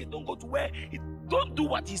 Don't fornicate. Don't go to where. Don't do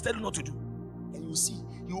what he's telling you not to do. And you see,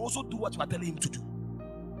 you also do what you are telling him to do.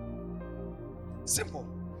 Simple.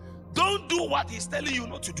 Don't do what he's telling you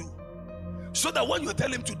not to do, so that when you tell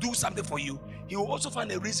him to do something for you, he will also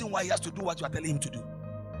find a reason why he has to do what you are telling him to do.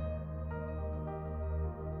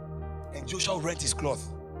 And Joshua rent his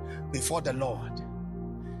cloth before the Lord,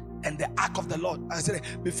 and the ark of the Lord. I said,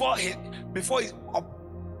 before he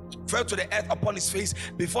fell to the earth upon his face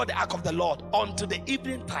before the ark of the Lord until the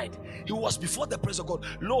evening tide, he was before the presence of God.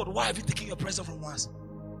 Lord, why have you taken your presence from us?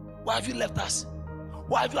 Why have you left us?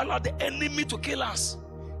 Why have you allowed the enemy to kill us?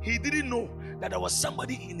 He didn't know that there was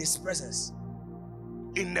somebody in his presence,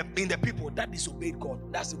 in the people that disobeyed God.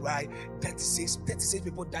 That's why 36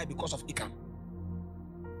 people died because of Achan.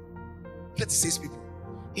 36 people.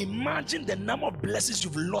 Imagine the number of blessings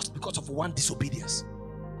you've lost because of one disobedience.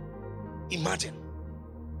 Imagine.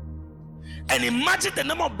 And imagine the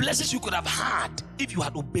number of blessings you could have had if you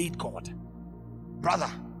had obeyed God. Brother,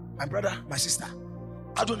 my sister,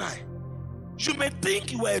 Adonai, you may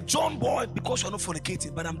think you are a John boy because you are not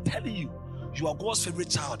fornicating, but I'm telling you, you are God's favorite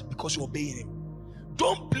child because you're obeying him.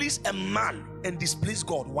 Don't please a man and displease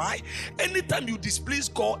God. Why? Anytime you displease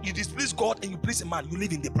God and you please a man, you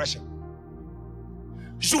live in depression.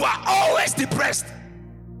 You are always depressed.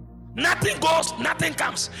 Nothing goes, nothing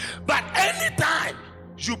comes. But anytime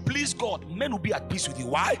you please God, men will be at peace with you.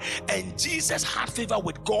 Why? And Jesus had favor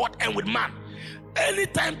with God and with man.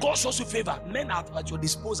 Anytime God shows you favor, men are at your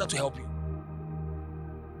disposal to help you.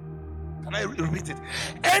 Can I repeat it?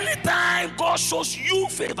 Anytime God shows you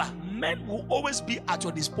favor, men will always be at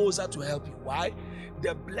your disposal to help you. Why?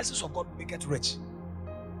 The blessings of God make it rich.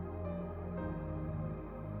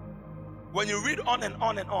 When you read on and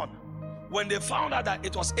on and on, when they found out that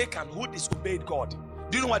it was Achan who disobeyed God,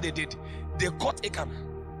 do you know what they did? They caught Achan.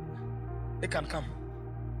 Achan, come.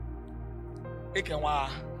 Achan, wow.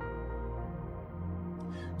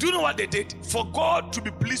 Do you know what they did? For God to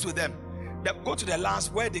be pleased with them, they go to the lands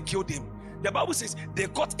where they killed him. The Bible says they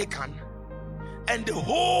caught Achan, and the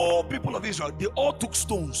whole people of Israel, they all took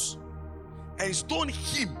stones and stoned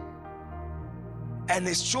him and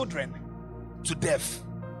his children to death.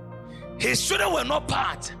 His children were not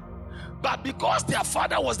part, but because their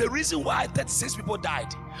father was the reason why 36 people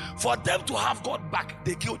died, for them to have God back,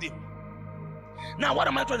 they killed him. Now, what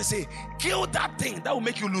am I trying to say? Kill that thing that will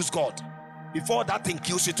make you lose God before that thing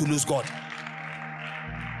kills you to lose God.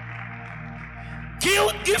 Kill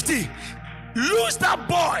Gifty. Lose that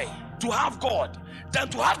boy to have God, than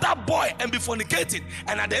to have that boy and be fornicating,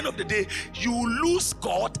 and at the end of the day, you lose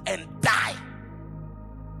God and die.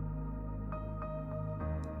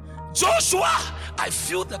 Joshua, I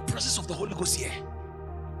feel the presence of the Holy Ghost here.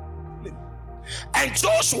 And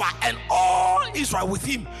Joshua and all Israel with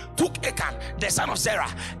him took Achan, the son of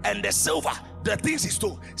Zerah, and the silver, the things he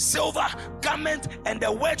stole, silver, garment, and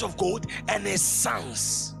the wedge of gold, and his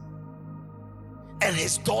sons and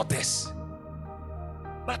his daughters.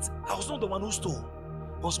 But I was not the one who stole.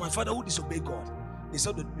 It was my father who disobeyed God. They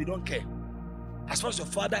said that we don't care. As far as your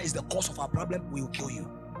father is the cause of our problem, we will kill you.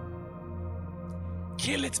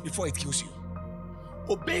 Kill it before it kills you.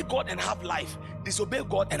 Obey God and have life. Disobey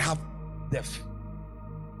God and have death.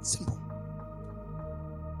 Simple.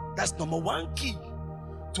 That's number one key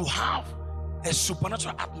to have a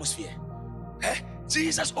supernatural atmosphere.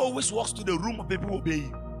 Jesus always walks to the room of people who obey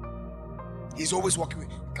him. He's always walking with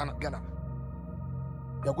Ghana.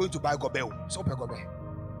 You're going to buy Gobel. So Gobel.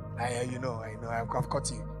 I know, I've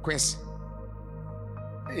caught you. Queens.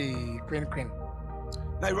 Hey, Queen.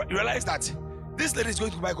 Now you realize that this lady is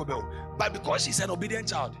going to buy Gobel, but because she's an obedient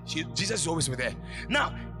child, Jesus is always with her.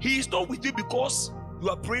 Now, he is not with you because you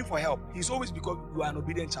are praying for help. He's always because you are an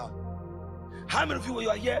obedient child. How many of you, when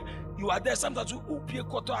you are here, you are there sometimes you pay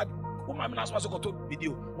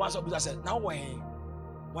video. Once I said, now why?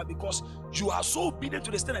 Because you are so obedient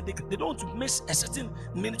to the extent that they don't want to miss a certain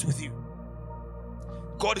minute with you.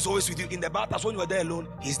 God is always with you. In the battles, when you are there alone,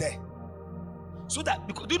 He's there. So that,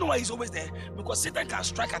 because, do you know why He's always there? Because Satan can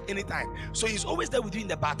strike at any time. So He's always there with you in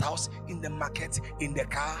the battlehouse, in the market, in the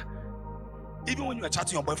car. Even when you were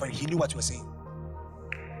chatting your boyfriend, he knew what you were saying.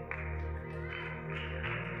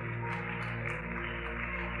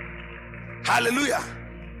 Hallelujah.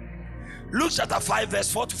 Luke chapter 5,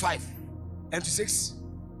 verse 4 to 5 and to 6.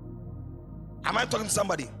 Am I talking to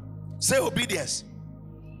somebody? Say obedience.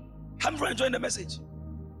 How many are enjoying the message?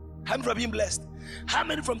 How many are being blessed? How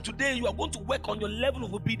many from today you are going to work on your level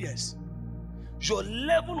of obedience? Your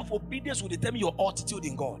level of obedience will determine your attitude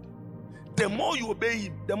in God. The more you obey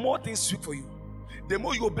Him, the more things speak for you. The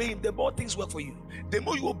more you obey Him, the more things work for you. The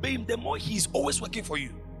more you obey Him, the more He is always working for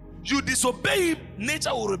you. You disobey Him,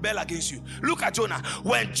 nature will rebel against you. Look at Jonah.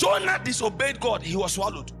 When Jonah disobeyed God, he was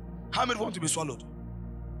swallowed. How many want to be swallowed?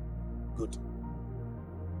 Good.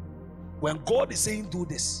 When God is saying do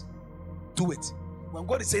this, do it. When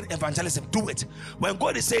God is saying evangelism, do it. When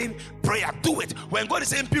God is saying prayer, do it. When God is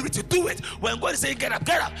saying purity, do it. When God is saying get up,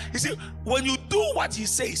 get up. You see, when you do what He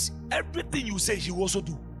says, everything you say, He will also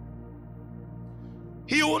do.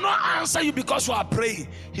 He will not answer you because you are praying.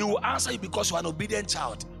 He will answer you because you are an obedient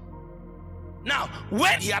child. Now,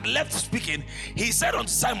 when He had left speaking, He said unto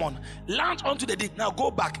Simon, launch onto the deep. Now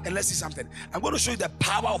go back and let's see something. I'm going to show you the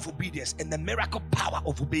power of obedience and the miracle power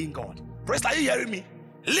of obeying God. Praise, are you hearing me?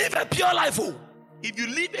 Live a pure life. Oh. If you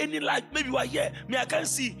live any life, maybe you are here. I can't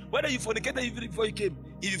see whether you fornicated even before you came.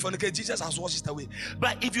 If you fornicate, Jesus has washed it away.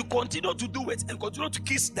 But if you continue to do it and continue to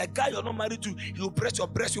kiss the guy you're not married to, He will press your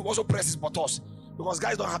breast. You will also press his buttocks. Because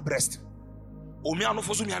guys don't have breast.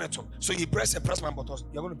 So He press my buttocks.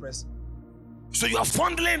 You're going to press. So you are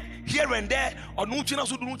fondling here and there. Or no chino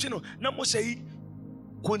so no chino. Na mo say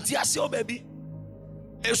kontia se o baby.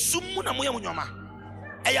 Esumu na mo ya munyoma.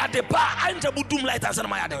 Eya de pa anja budum light asana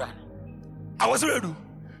ma ya de. I was ready.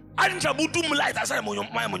 Anja budum light asana mo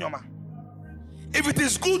munyoma. If it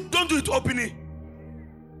is good, don't do it openly.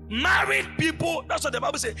 Married people, that's what the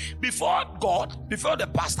Bible says. Before God, before the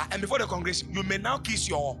pastor, and before the congregation, you may now kiss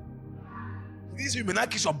you may now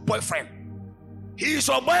kiss your boyfriend. He is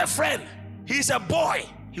your boyfriend. He is a boy.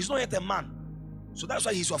 He's not yet a man. So that's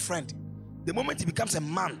why he's your friend. The moment he becomes a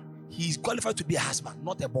man, he is qualified to be a husband,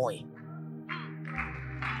 not a boy.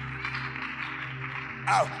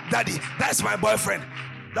 Oh, daddy, that's my boyfriend.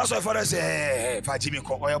 That's why father say, hey, Jimmy,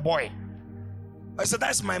 or a boy. I said,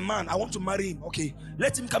 that's my man. I want to marry him. Okay,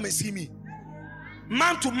 let him come and see me.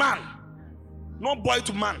 Man to man, not boy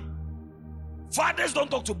to man. Fathers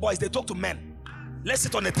don't talk to boys, they talk to men. Let's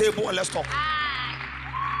sit on the table and let's talk.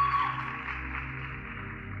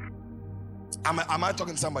 Am I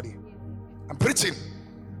talking to somebody? I'm preaching.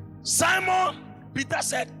 Simon Peter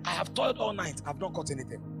said, I have toiled all night. I've not caught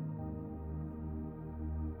anything.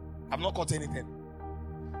 I've not caught anything.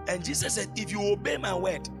 And Jesus said, if you obey my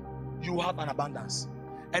word, you will have an abundance.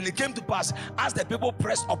 And it came to pass, as the people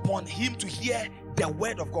pressed upon him to hear the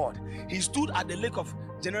word of God, he stood at the lake of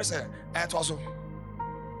Gennesaret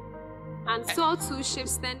and saw two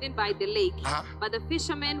ships standing by the lake, but the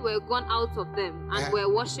fishermen were gone out of them and were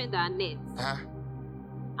washing their nets.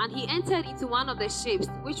 And he entered into one of the ships,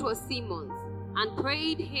 which was Simon's, and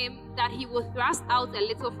prayed him that he would thrust out a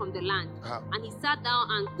little from the land. And he sat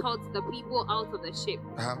down and taught the people out of the ship.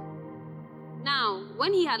 Now,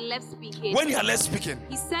 when he had left speaking,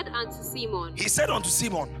 he said unto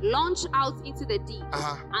Simon, launch out into the deep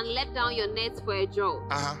and let down your nets for a draught.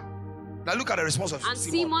 Now look at the response of and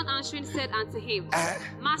Simon answering said unto him,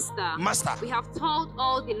 Master, we have toiled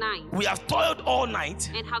all the night. We have toiled all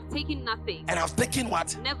night and have taken nothing. And have taken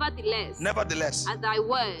what? Nevertheless, at thy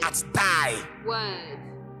word.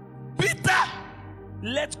 Peter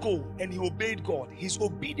let go and he obeyed God. His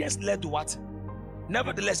obedience led to what?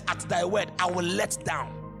 Nevertheless, at thy word, I will let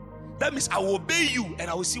down. That means I will obey you and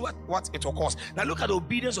I will see what it will cost. Now look at the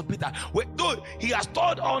obedience of Peter. Though he has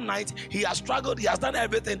toiled all night, he has struggled, he has done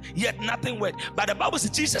everything, yet nothing went. But the Bible says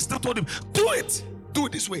Jesus still told him, do it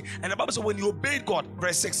this way. And the Bible says when you obeyed God,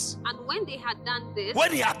 verse 6. And when he had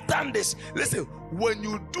done this, listen, when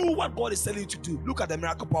you do what God is telling you to do, look at the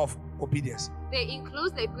miracle power of obedience. They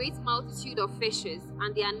enclosed a great multitude of fishes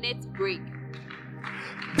and their nets break.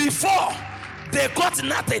 Before, they got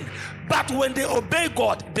nothing, but when they obey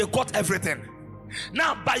God, they got everything.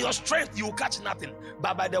 Now, by your strength, you will catch nothing,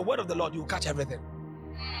 but by the word of the Lord, you will catch everything.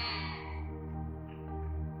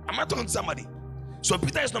 Am I talking to somebody? So,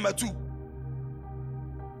 Peter is number 2.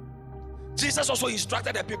 Jesus also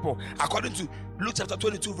instructed the people according to Luke chapter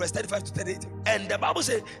 22, verse 35 to 38. And the Bible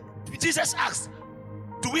said, Jesus asked,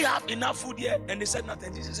 do we have enough food here? And they said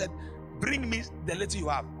nothing. Jesus said, bring me the little you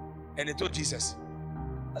have. And they told Jesus,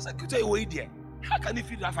 I said, could you wait there? How can you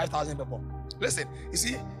feed that 5,000 people? Listen, you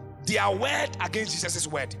see, their word against Jesus'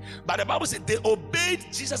 word. But the Bible said they obeyed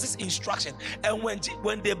Jesus' instruction. And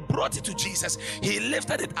when they brought it to Jesus, he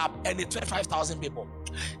lifted it up and it fed 5,000 people.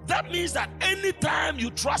 That means that anytime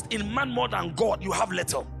you trust in man more than God, you have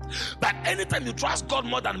little. But anytime you trust God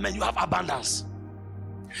more than men, you have abundance.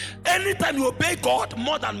 Anytime you obey God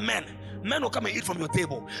more than men, men will come and eat from your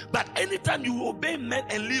table. But anytime you obey men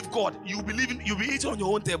and leave God, you'll be eating on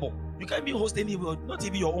your own table. You can't be host anywhere, not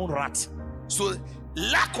even your own rat. So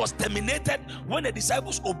lack was terminated when the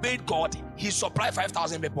disciples obeyed God. He supplied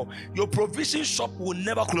 5,000 people. Your provision shop will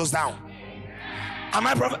never close down. Am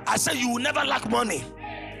I prophet? I said you will never lack money.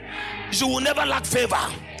 You will never lack favor.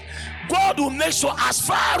 God will make sure as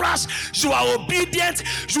far as you are obedient,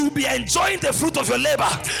 you will be enjoying the fruit of your labor.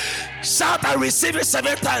 Shout, I receive it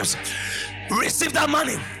 7 times. Receive that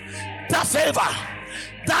money, that favor,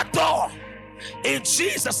 that door, in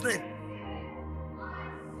Jesus' name.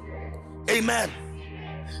 Amen.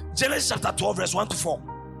 Genesis chapter 12 verse 1 to 4.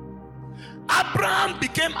 Abraham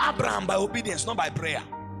became Abraham by obedience, not by prayer.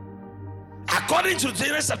 According to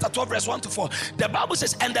Genesis chapter 12 verse 1 to 4, the Bible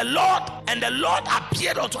says, and the Lord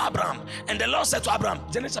appeared unto Abraham, and the Lord said to Abraham,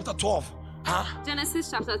 Genesis chapter 12.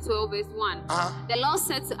 Genesis chapter 12 verse 1. The Lord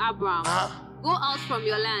said to Abraham, go out from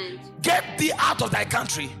your land. Get thee out of thy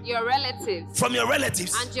country. Your relatives. From your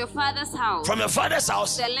relatives. And your father's house. From your father's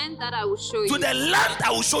house. The land that I will show you. To the land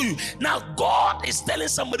I will show you. Now God is telling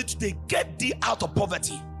somebody today, get thee out of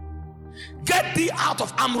poverty. Get thee out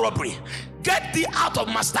of armed robbery. Get thee out of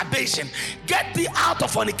masturbation. Get thee out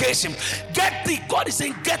of fornication. Get thee. God is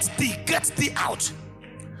saying, get thee out.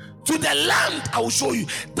 To the land I will show you.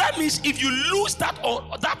 That means if you lose that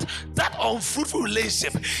unfruitful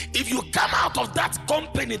relationship, if you come out of that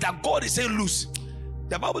company that God is saying lose,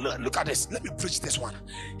 the Bible, look at this. Let me preach this one.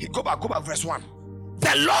 Go back, verse 1.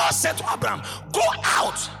 The Lord said to Abraham, go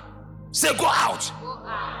out. Say, go out. Go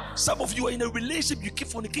out. Some of you are in a relationship, you keep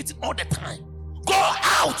fornicating all the time. Go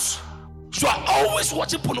out. You are always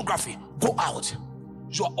watching pornography. Go out.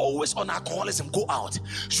 You are always on alcoholism. Go out.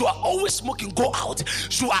 You are always smoking. Go out.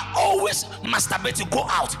 You are always masturbating. Go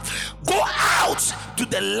out. Go out to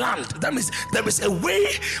the land. That means there is a way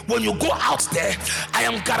when you go out there, I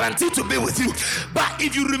am guaranteed to be with you. But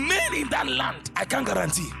if you remain in that land, I can't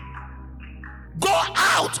guarantee. Go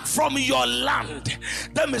out from your land.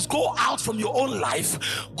 That means go out from your own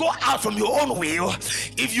life. Go out from your own will.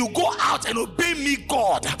 If you go out and obey me,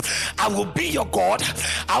 God, I will be your God.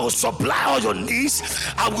 I will supply all your needs.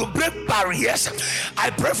 I will break barriers. I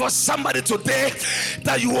pray for somebody today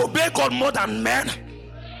that you obey God more than men.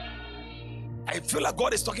 I feel like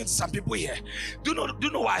God is talking to some people here. Do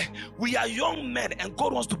you know why? We are young men and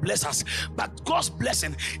God wants to bless us. But God's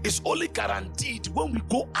blessing is only guaranteed when we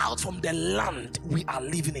go out from the land we are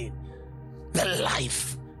living in. The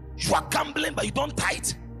life. You are gambling but you don't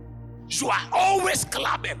tithe. You are always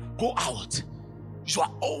clubbing. Go out. You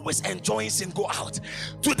are always enjoying sin. Go out.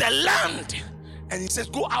 To the land. And he says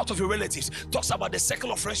go out of your relatives. Talks about the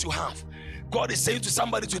circle of friends you have. God is saying to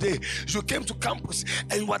somebody today, you came to campus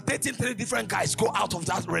and you are dating 3 different guys. Go out of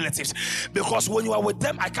that relatives, because when you are with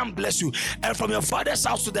them, I can't bless you. And from your father's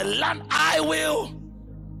house to the land, I will.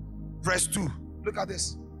 Verse 2. Look at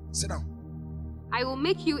this. Sit down. I will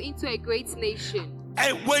make you into a great nation.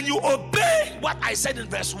 And when you obey what I said in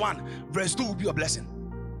verse 1, verse 2 will be a blessing.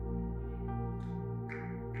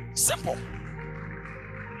 Simple.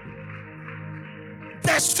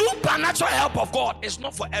 The supernatural help of God is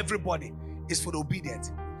not for everybody. Is for the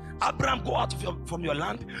obedient. Abraham, go out from your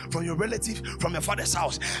land, from your relative, from your father's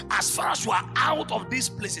house. As far as you are out of these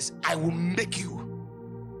places, I will make you.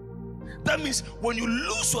 That means when you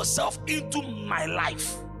lose yourself into my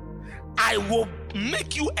life, I will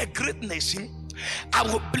make you a great nation. I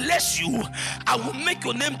will bless you. I will make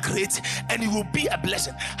your name great, and you will be a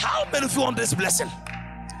blessing. How many of you want this blessing?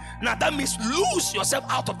 Now that means lose yourself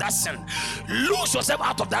out of that sin. Lose yourself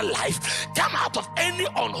out of that life. Come out of any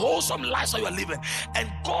unwholesome lifestyle you are living, and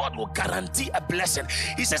God will guarantee a blessing.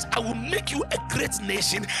 He says, I will make you a great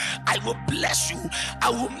nation. I will bless you.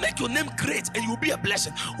 I will make your name great, and you will be a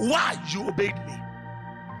blessing. Why? You obeyed me.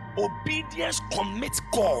 Obedience commits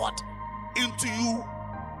God into you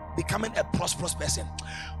becoming a prosperous person.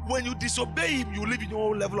 When you disobey him, you live in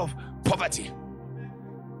your own level of poverty.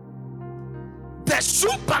 The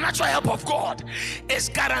supernatural help of God is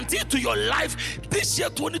guaranteed to your life this year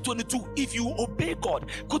 2022 if you obey God.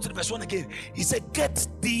 Go to the verse 1 again. He said, get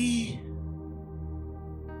thee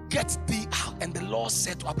out. And the Lord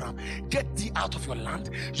said to Abraham, get thee out of your land,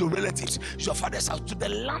 your relatives, your father's house, to the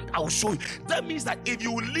land I will show you. That means that if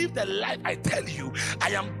you live the life I tell you, I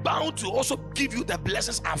am bound to also give you the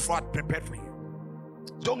blessings I've prepared for you.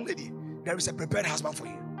 Young lady, there is a prepared husband for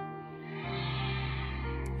you.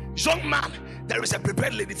 Young man, there is a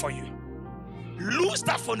prepared lady for you. Lose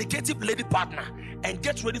that fornicative lady partner and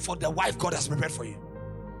get ready for the wife God has prepared for you.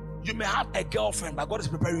 You may have a girlfriend, but God is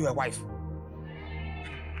preparing you a wife.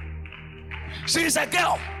 She is a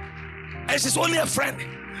girl and she's only a friend,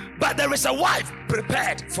 but there is a wife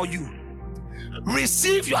prepared for you.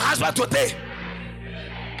 Receive your husband today.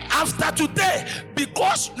 After today,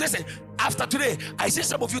 because listen, after today, I see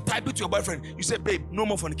some of you type it to your boyfriend. You say, babe, no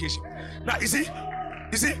more fornication. Now you see,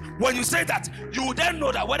 when you say that, you will then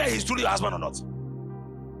know that whether he's truly your husband or not.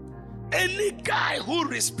 Any guy who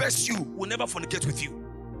respects you will never fornicate with you.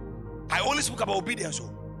 I only spoke about obedience.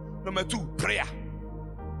 So. Number 2, prayer.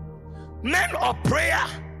 Men of prayer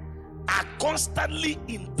are constantly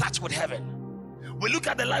in touch with heaven. We look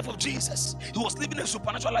at the life of Jesus. He was living a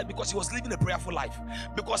supernatural life because he was living a prayerful life.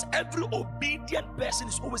 Because every obedient person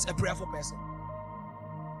is always a prayerful person.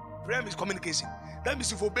 Prayer means communication. That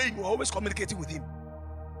means if you obey him, you are always communicating with him.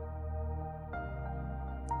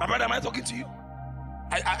 My brother, am I talking to you?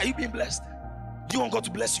 Are you being blessed? You want God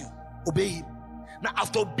to bless you? Obey him. Now,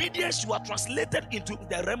 after obedience, you are translated into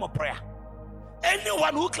the realm of prayer.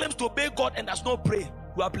 Anyone who claims to obey God and does not pray,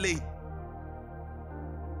 you are playing.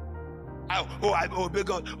 I obey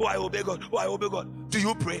God. I obey God. I obey God. Do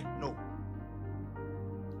you pray? No.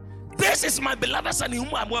 This is my beloved son in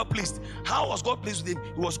whom I am well pleased. How was God pleased with him?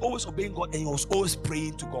 He was always obeying God and he was always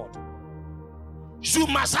praying to God. You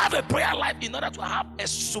must have a prayer life in order to have a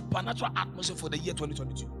supernatural atmosphere for the year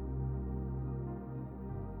 2022.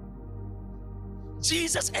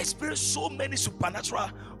 Jesus experienced so many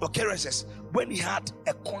supernatural occurrences when he had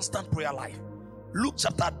a constant prayer life. Luke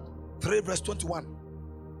chapter 3 verse 21.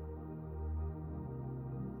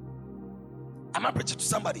 Am I preaching to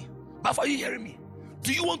somebody? But for you hearing me,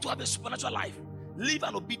 do you want to have a supernatural life? Live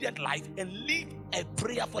an obedient life and live a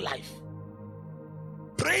prayerful life.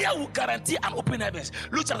 Prayer will guarantee an open heavens.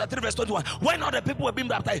 Luke chapter 3 verse 21. When all the people were being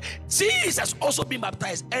baptized, Jesus also being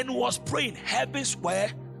baptized and was praying. Heavens were.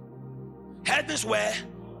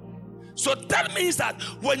 So that means that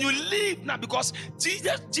when you leave now, because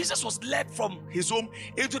Jesus was led from his home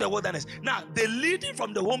into the wilderness. Now, the leading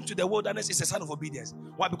from the home to the wilderness is a sign of obedience.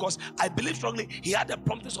 Why? Because I believe strongly he had the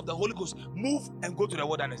promptings of the Holy Ghost. Move and go to the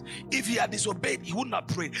wilderness. If he had disobeyed, he would not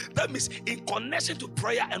pray. That means in connection to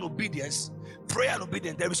prayer and obedience,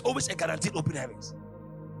 there is always a guaranteed open heavens.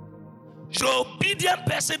 You're obedient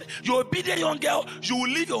person, you're obedient young girl, you will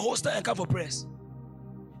leave your hostel and come for prayers.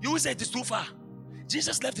 You will say it is too far.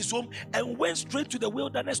 Jesus left his home and went straight to the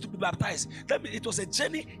wilderness to be baptized. That means it was a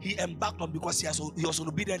journey he embarked on because he was an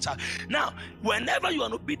obedient child. Now, whenever you are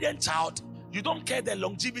an obedient child, you don't care the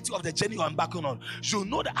longevity of the journey you are embarking on. You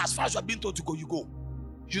know that as far as you are being told to go, you go.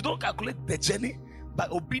 You don't calculate the journey, but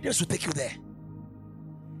obedience will take you there.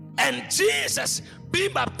 And Jesus,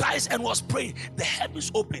 being baptized and was praying, the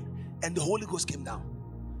heavens opened and the Holy Ghost came down.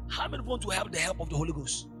 How many want to have the help of the Holy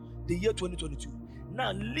Ghost? The year 2022.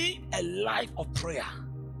 Now live a life of prayer.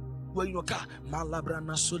 When in your car, what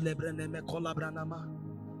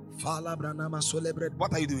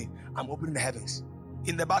are you doing? I'm opening the heavens.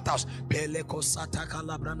 In the bathhouse,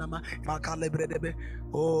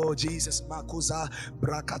 oh Jesus,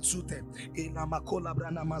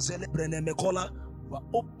 we're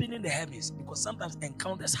opening the heavens because sometimes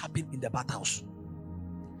encounters happen in the bathhouse.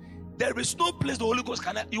 There is no place the Holy Ghost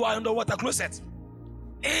can. You are underwater closet.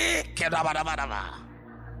 Your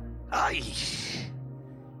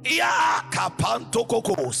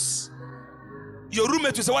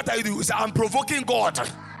roommate will say, what are you doing? You say, I'm provoking God.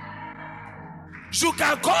 You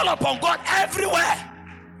can call upon God everywhere.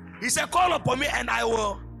 He said, call upon me and I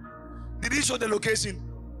will. Did he show the location?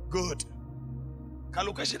 Good.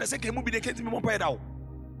 Location, I said, can you be the case?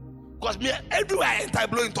 Because me everywhere I enter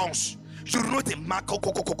blowing tongues. You know the mark.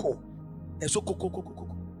 And so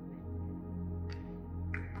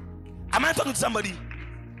am I talking to somebody?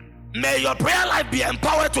 May your prayer life be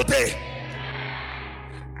empowered today.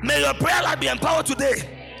 May your prayer life be empowered today.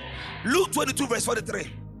 Luke 22 verse 43.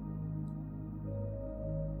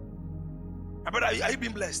 My brother, are you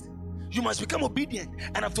being blessed? You must become obedient,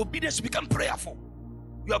 and after obedience you become prayerful.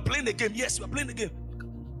 You are playing the game. Yes, you are playing the game.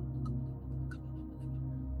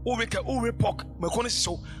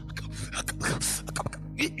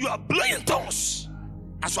 You are blowing in tongues.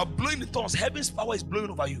 As you are blowing in tongues, heaven's power is blowing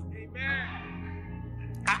over you. Amen.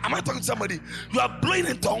 Am I talking to somebody? You are blowing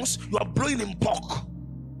in tongues. You are blowing in pork.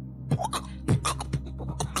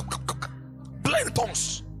 Blowing in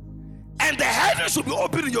tongues. And the heavens should be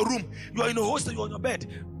open in your room. You are in a hostel, you are on your bed.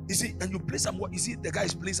 You see, and you play some what? You see, the guy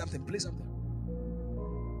is playing something. Play something.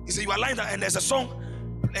 You see, you are lying down and there's a song.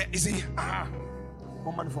 You see,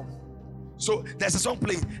 So there's a song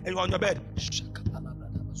playing and you're on your bed.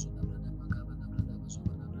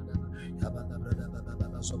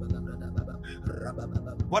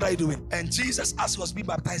 What are you doing? And Jesus, as he was being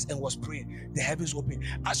baptized and was praying, the heavens opened.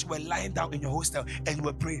 As you were lying down in your hostel and you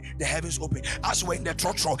were praying, the heavens opened. As you were in the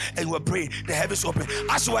trotro and you were praying, the heavens opened.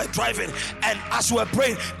 As you were driving and as you were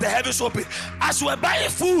praying, the heavens opened. As you were buying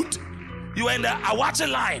food, you were in the Awache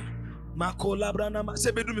line. No,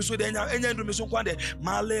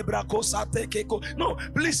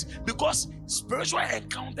 please, because spiritual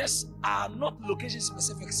encounters are not location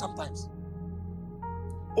specific sometimes.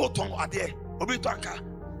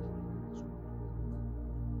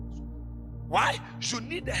 Why? You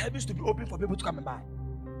need the heavens to be open for people to come and buy.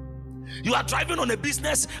 You are driving on a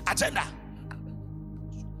business agenda.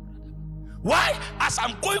 Why? As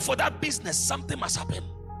I'm going for that business, something must happen.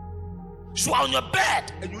 You are on your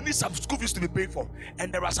bed and you need some school fees to be paid for.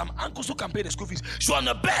 And there are some uncles who can pay the school fees. You are on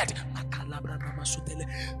your bed.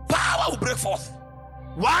 Power will break forth.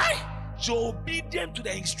 Why? You're obedient to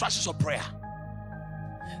the instructions of prayer.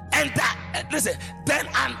 And that, listen, then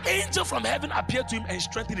an angel from heaven appeared to him and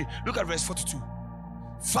strengthened him. Look at verse 42.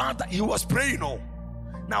 Father, he was praying.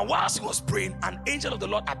 Now, whilst he was praying, an angel of the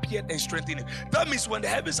Lord appeared and strengthened him. That means when the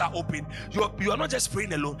heavens are open, you are not just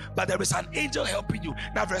praying alone, but there is an angel helping you.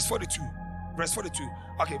 Now, verse 42. Verse 42.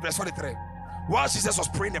 Okay, verse 43. Whilst Jesus was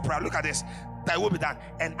praying the prayer, look at this. That will be done.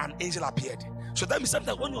 And an angel appeared. So that means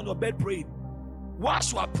sometimes when you're on your bed praying,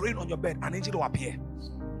 whilst you are praying on your bed, an angel will appear.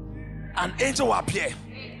 An angel will appear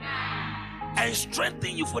and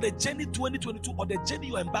strengthen you for the journey 2022 or the journey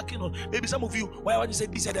you're embarking on. Maybe some of you, why would you say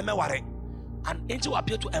this? An angel will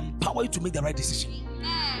appear to empower you to make the right decision.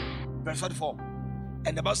 Verse 44.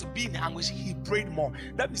 And the Bible says, being in anguish, he prayed more.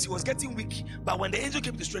 That means he was getting weak, but when the angel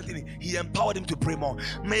came to strengthen him, he empowered him to pray more.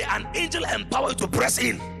 May an angel empower you to press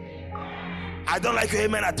in. I don't like your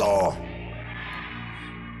amen at all.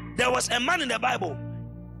 There was a man in the Bible,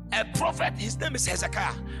 a prophet, his name is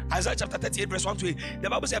Hezekiah. Isaiah chapter 38 verse 1 to 8. The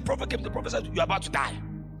Bible says a prophet came to prophesy, you're about to die.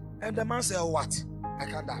 And the man said, oh, what? I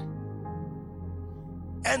can't die.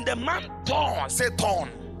 And the man turned, say turn.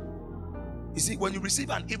 You see, when you receive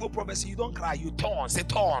an evil prophecy, you don't cry, you turn, say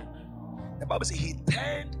turn. The Bible says he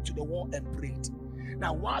turned to the wall and prayed.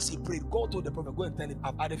 Now, once he prayed, God told the prophet, go and tell him,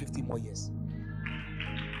 I've added 15 more years.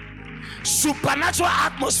 Supernatural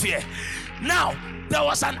atmosphere. Now, there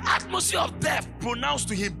was an atmosphere of death pronounced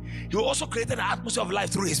to him. He also created an atmosphere of life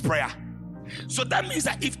through his prayer. So that means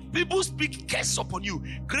that if people speak curses upon you,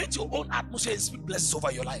 create your own atmosphere and speak blessings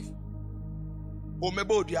over your life. I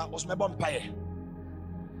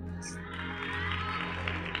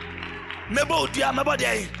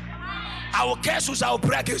will curse you, I will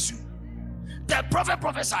pray against you. The prophet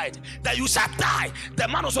prophesied that you shall die. The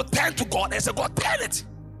man also turned to God and said, God, turn it.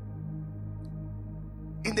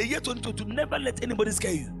 In the year 2022, to never let anybody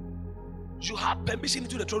scare you. You have permission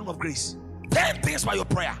into the throne of grace. 10 things by your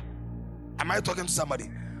prayer. Am I talking to somebody?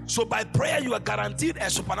 So by prayer, you are guaranteed a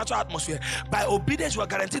supernatural atmosphere. By obedience, you are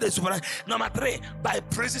guaranteed a supernatural. Number 3, by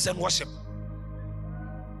praises and worship.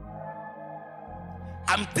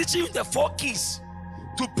 I'm teaching you the 4 keys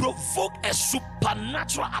to provoke a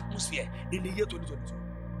supernatural atmosphere in the year 2022.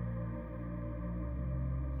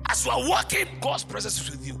 As you are walking, God's presence is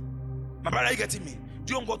with you. My brother, are you getting me?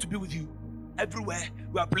 Do you want God to be with you? Everywhere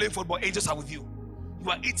we are playing football, angels are with you. You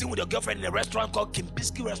are eating with your girlfriend in a restaurant called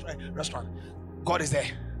Kimbiski restaurant. God is there.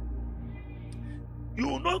 You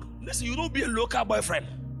will not, listen, you don't be a local boyfriend.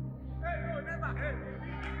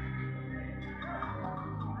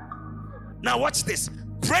 Now watch this.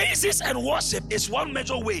 Praises and worship is one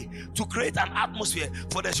major way to create an atmosphere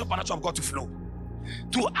for the supernatural of God to flow.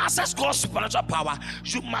 To access God's supernatural power,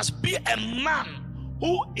 you must be a man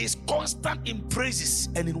who is constant in praises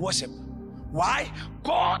and in worship. Why?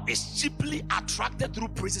 God is cheaply attracted through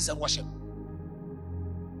praises and worship.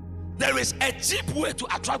 There is a cheap way to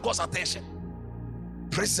attract God's attention.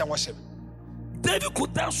 Praises and worship. David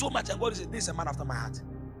could dance so much and God said, this is a man after my heart.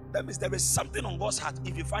 That means there is something on God's heart.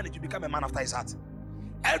 If you find it, you become a man after his heart.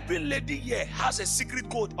 Every lady here has a secret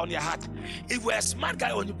code on your heart. If you're a smart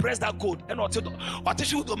guy, when you press that code, and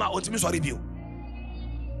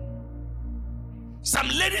some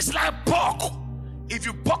ladies like pork. If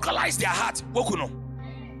you porkalize their heart,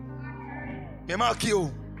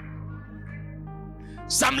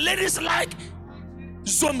 some ladies like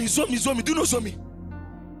zombie. Do you know zombie?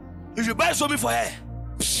 If you buy zombie for her,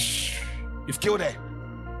 you've killed her.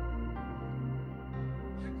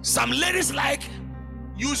 Some ladies like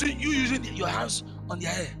using your hands on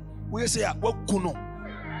their hair. We say, "What kuno?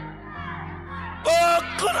 Oh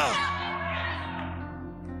kuno."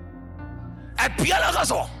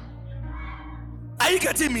 Are Are you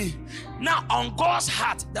getting me? Now, on God's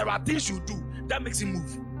heart, there are things you do that makes him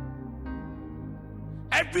move.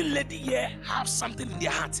 Every lady here have something in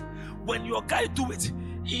their heart. When your guy do it,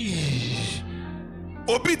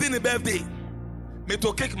 Obi did a birthday. Me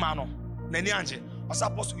to cake mano. Nani anje. I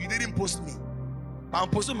supposed you didn't post me. I'm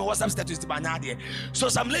posting my WhatsApp status to Banyadi. So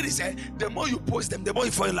some ladies say, the more you post them, the more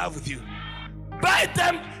you fall in love with you. Buy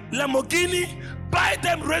them Lamborghini, buy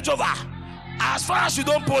them Range Rover. As far as you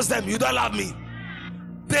don't post them, you don't love me.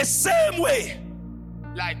 The same way,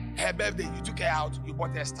 like her birthday, you took her out, you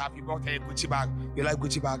bought her stuff, you bought her a Gucci bag. You like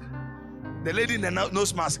Gucci bag? The lady in the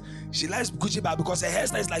nose mask, she likes Gucci bag because her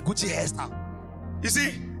hairstyle is like Gucci hairstyle. You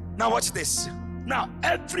see? Now watch this. Now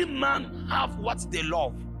every man have what they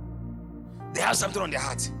love. They have something on their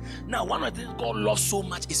heart. Now one of the things God loves so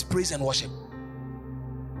much is praise and worship.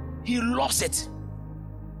 He loves it.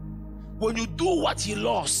 When you do what he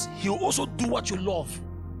loves, he will also do what you love.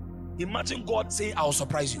 Imagine God saying, I will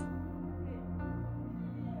surprise you.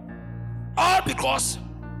 All because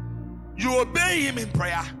you obey him in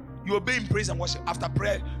prayer, you obey in praise and worship. After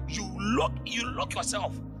prayer, you lock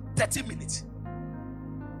yourself 30 minutes.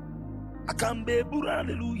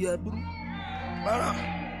 Hallelujah.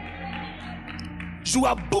 You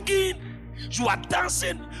are booging, you are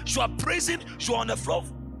dancing, you are praising, you are on the floor.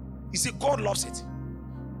 You see, God loves it.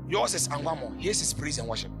 Yours is angwamo. His is praise and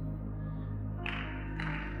worship.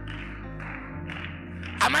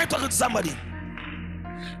 Am I talking to somebody?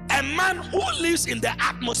 A man who lives in the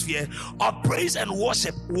atmosphere of praise and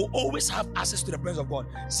worship will always have access to the presence of God.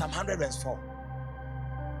 Psalm 104.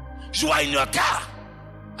 You are in your car.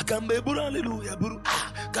 And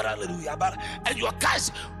your car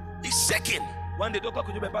is shaking. One day, Dr.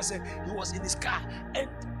 Kujubepa said he was in his car and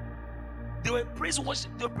they were praising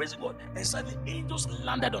worship, they were praising God, and suddenly angels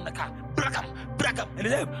landed on the car. Brakam, and they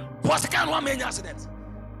said, what's the car? One major accident.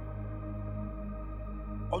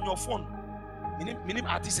 On your phone, minimum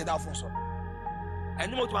artist said that phone so.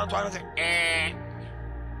 And you want to say,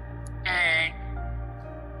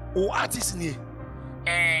 oh, artist in here.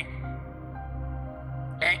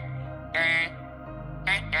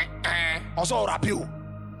 Also, rap you.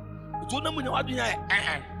 You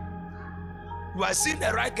are seeing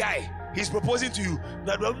the right guy. He's proposing to you.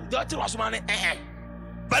 But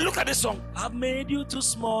look at this song. I've made you too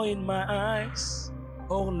small in my eyes.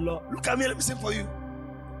 Oh Lord. Look at me, let me sing for you.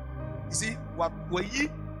 You see, what were ye?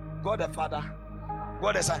 God the Father,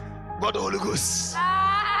 God the Son, God the Holy Ghost.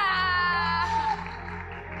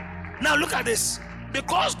 Now look at this.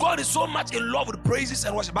 Because God is so much in love with praises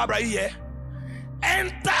and worship. Barbara, are you here?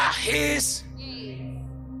 Enter his.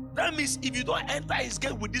 That means if you don't enter his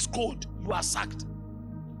gate with this code, you are sacked.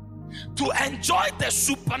 To enjoy the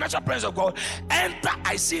supernatural presence of God, enter,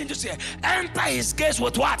 I see angels here, enter his gates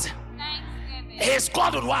with what? Thanksgiving. His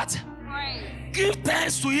God with what? Praise. Give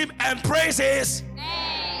thanks to him and praise his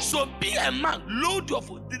name. So be a man, load your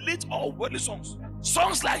phone, delete all worldly songs.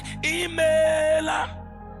 Songs like Imela,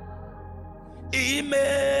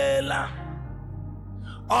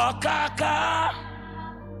 Okaka,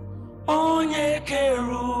 Onye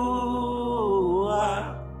Kerua,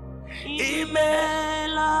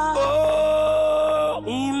 Imela, oh,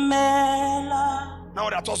 Imela. Now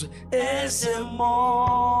that also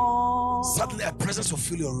suddenly a presence will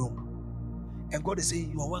fill your room, and God is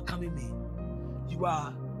saying, "You are welcoming me. You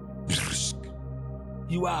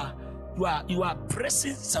are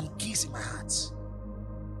pressing some keys in my heart.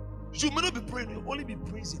 You may not be praying, you only be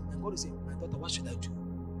praising." And God is saying, "My daughter, what should I do?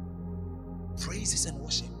 Praises and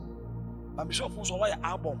worship." I'm sure for so why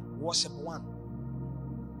album worship 1,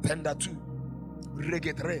 Tender 2,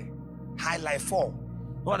 Reggae 3, High Life 4,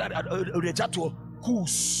 no that Rejato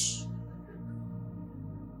Kus.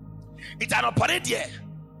 It's an opponent here.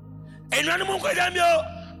 And you know what I'm yo.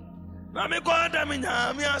 Mami ko adam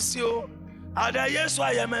nya mi asio. Ada Yesu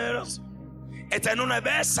ayemeros. It's an on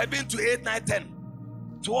about 7 to 8, 9, 10,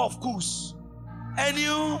 12 Kus. And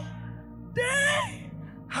you day.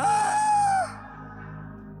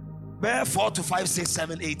 Bear 4 to 5, 6,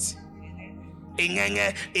 7, 8.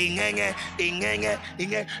 Ingenge.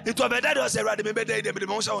 Into a better was a radical day, the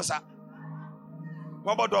motion was up.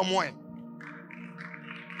 What about Domoy?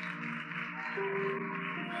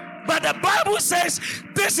 But the Bible says,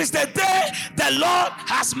 this is the day the Lord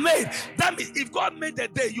has made. That means if God made the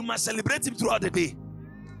day, you must celebrate him throughout the day.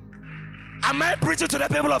 Am I preaching to the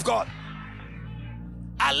people of God?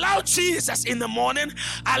 Allow Jesus in the morning,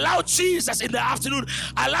 allow Jesus in the afternoon,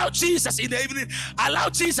 allow Jesus in the evening, allow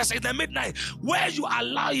Jesus in the midnight. Where you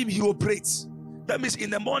allow him, he operates. That means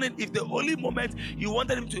in the morning, if the only moment you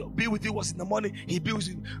wanted him to be with you was in the morning, he be with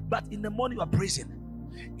you. But in the morning you are praising.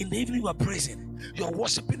 In the evening, you are praising, you are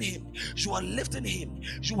worshiping Him, you are lifting Him,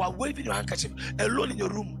 you are waving your handkerchief alone in your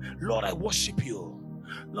room. Lord, I worship you.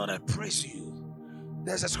 Lord, I praise you.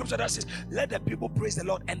 There's a scripture that says, let the people praise the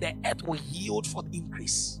Lord, and the earth will yield forth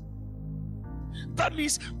increase. That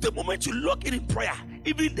means the moment you lock in prayer,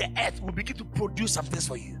 even the earth will begin to produce something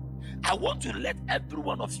for you. I want to let every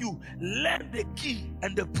one of you learn the key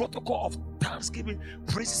and the protocol of thanksgiving,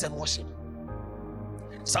 praises, and worship.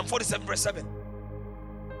 Psalm 47 verse 7.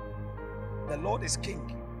 The Lord is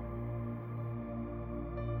king.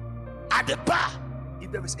 At the bar,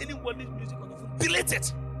 if there is any worldly music on your phone, delete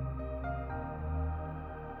it.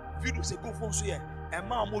 Video say go phone so here. And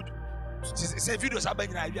man mode say videos are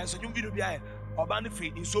banging idea. So new video be here. Obani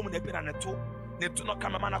free in so many pen and neto no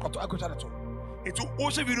cameraman akoto neto. It will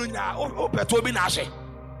also video nya o peto bi na hye.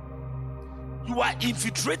 You are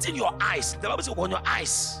infiltrating your eyes. The Bible says when your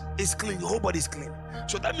eyes is clean, your whole body is clean.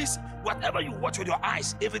 So that means whatever you watch with your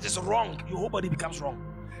eyes, if it is wrong, your whole body becomes wrong.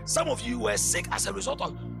 Some of you were sick as a result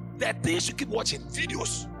of the things you keep watching.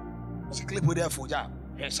 Videos. You click with their phone, yeah.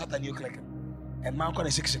 And Satan you click. And man can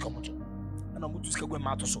 6 seconds. And I'm going to go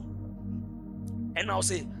matter so. And I'll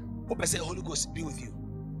say, hope I say Holy Ghost be with you.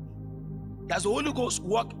 Does the Holy Ghost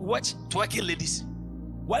watch twerking ladies?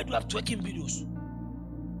 Why do you have twerking videos?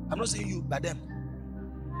 I'm not saying you, but them.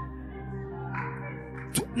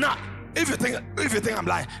 Now, if you think I'm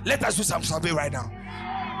lying, let us do some survey right now.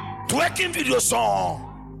 Twerking video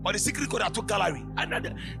song or the secret code I took gallery.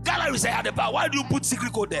 Another gallery say at the bar. Why do you put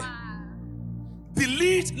secret code there?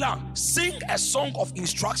 Delete now. Sing a song of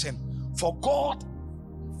instruction. For God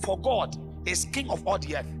is King of all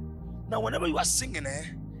the earth. Now, whenever you are singing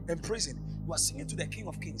and praising, you are singing to the King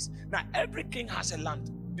of Kings. Now, every king has a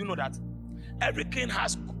land. Do you know that? Every king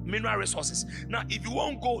has mineral resources. Now, if you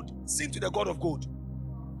want gold, sing to the God of gold.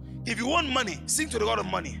 If you want money, sing to the God of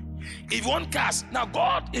money. If you want cars, now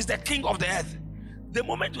God is the King of the earth. The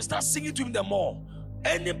moment you start singing to Him the more,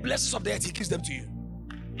 any blessings of the earth, He gives them to you.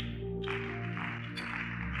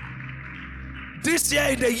 This year,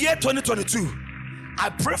 in the year 2022, I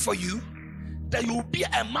pray for you that you will be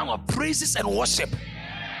a man of praises and worship,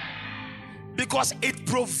 because it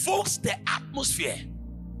provokes the atmosphere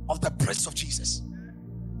of the presence of Jesus.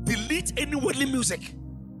 Delete any worldly music.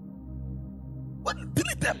 But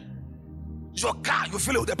delete them. Your car, you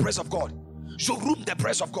fill it with the presence of God. Your room, the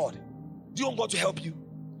presence of God. Do you want God to help you?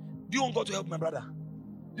 Do you want God to help my brother?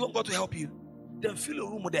 Do you want God to help you? Then fill your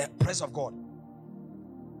room with the presence of God.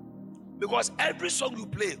 Because every song you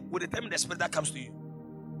play will determine the spirit that comes to you.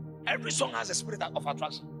 Every song has a spirit of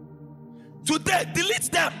attraction. Today,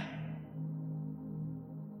 delete them.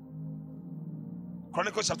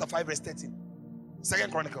 Chronicles chapter 5 verse 13. 2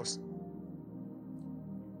 Chronicles.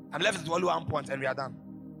 I'm left with only one point and we are done.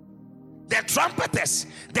 The trumpeters,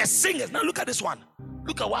 the singers. Now look at this one.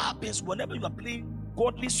 Look at what happens whenever you are playing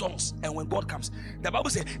godly songs and when God comes. The Bible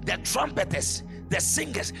says the trumpeters, the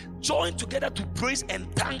singers join together to praise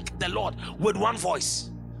and thank the Lord with one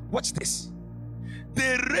voice. Watch this.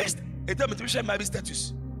 They raised a time to share my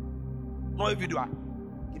status. No video.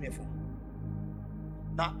 Give me a phone.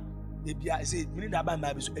 Now, I say, meaning that by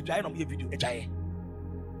my video, a giant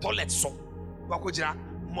toilet song.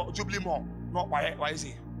 Jubilee more. Not why is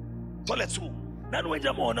it? Toilet song. Now, when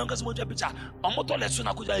you're more, because I'm picture, I'm not toilet song.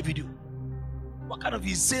 I could a video. What kind of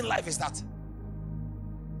insane life is that?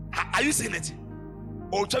 Are you seeing it?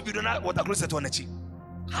 Or you don't know what a closet to a cheek?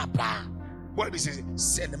 Papa, what is it?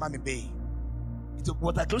 Send the mommy bay.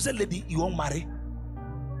 What a closet lady you won't marry.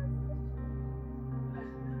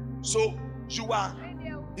 So you are,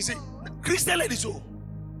 you see, Christian lady. So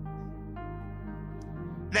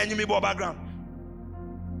then you may go background.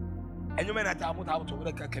 And you may not have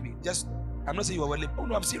to just, I'm not saying you are well. Oh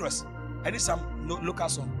no, I'm serious. I need some local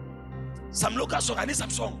song. Some local song. I need some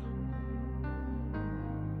song.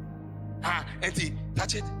 And touch it,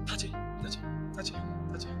 touch it, touch it, touch it, touch it,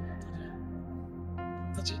 touch it,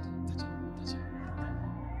 touch it, touch it, touch it.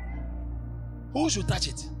 Who should touch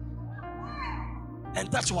it?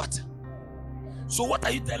 And touch what? So what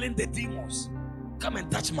are you telling the demons? Come and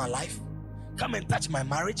touch my life. Come and touch my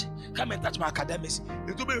marriage. Come and touch my academics.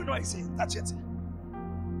 You know I say touch it.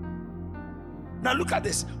 Now look at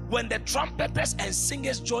this. When the trumpeters and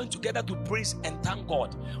singers joined together to praise and thank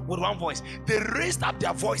God with one voice, they raised up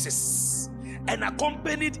their voices and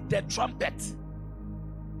accompanied the trumpet.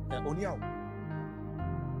 I'm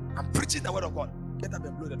preaching the word of God. Get up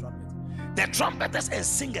and blow the trumpet. The trumpeters and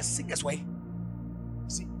singers way.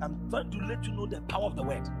 See, I'm trying to let you know the power of the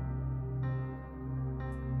word.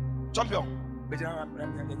 Champion.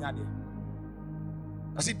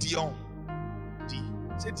 I see Dion. D.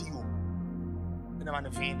 Say Dio.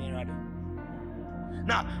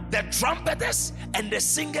 Now, the trumpeters and the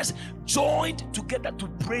singers joined together to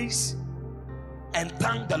praise and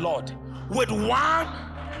thank the Lord with one,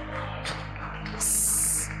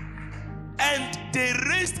 and they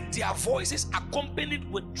raised their voices accompanied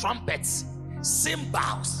with trumpets,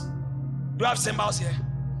 cymbals. Do you have cymbals here?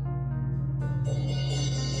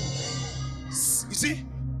 You see,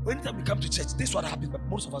 anytime we come to church, this is what happens, but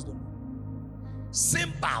most of us don't know.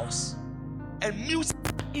 Cymbals and music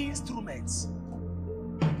instruments.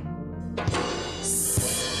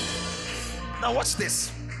 Now watch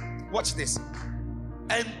this. Watch this.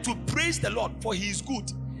 And to praise the Lord, for he is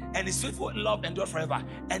good and his faithful love endure forever.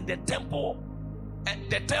 And the temple,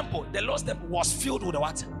 the Lord's temple was filled with the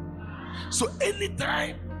water. So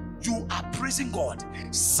anytime you are praising God,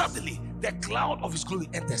 suddenly the cloud of his glory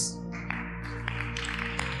enters.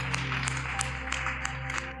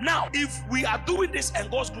 Now, if we are doing this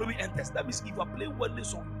and God's glory enters, that means if you are playing worldly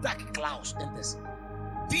song, dark clouds enters.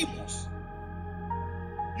 Demons.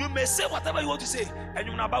 You may say whatever you want to say, and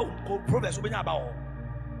you know about Proverbs. Did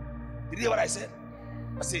you hear what I said?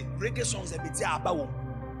 I say reggae songs and about.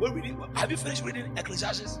 Have you finished reading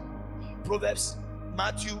Ecclesiastes, Proverbs,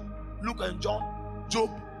 Matthew, Luke and John, Job?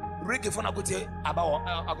 Reggae for about.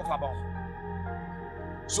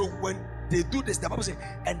 So when they do this, the Bible says,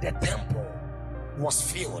 and the temple was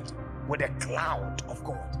filled with a cloud of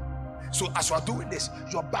God. So as you are doing this,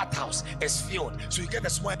 your bathhouse is filled. So you get a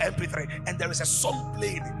small MP3 and there is a song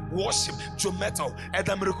playing, worship, Joe Metal,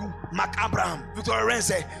 Edam Reku, Mark Abraham, Victoria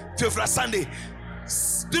Rense, Teofra Sunday.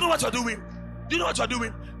 Do you know what you are doing? Do you know what you are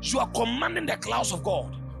doing? You are commanding the clouds of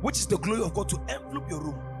God, which is the glory of God, to envelop your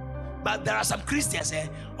room. But there are some Christians here,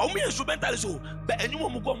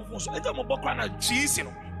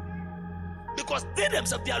 because they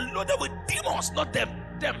themselves, they are loaded with demons, not them.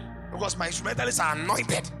 Because my instrumentalists are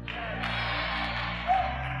anointed.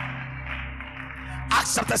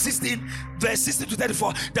 Acts chapter 16, verse 16 to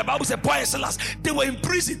 34. The Bible said Paul and Silas, they were in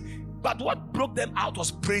prison, but what broke them out was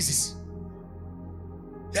praises.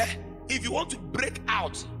 Yeah? If you want to break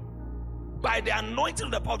out by the anointing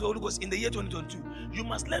of the power of the Holy Ghost in the year 2022, you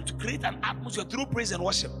must learn to create an atmosphere through praise and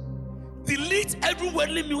worship. Delete every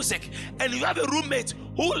worldly music, and you have a roommate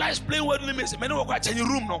who likes playing worldly music. Many will change your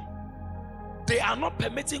room now. They are not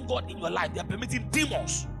permitting God in your life, they are permitting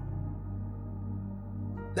demons.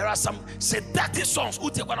 There are some seductive songs who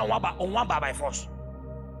take one by force.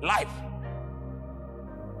 Life.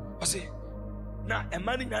 I say, now a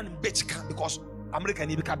man in bitch can, because American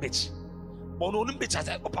need become bitch. But no bitch, I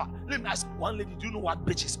said, Opa, let me ask one lady, do you know what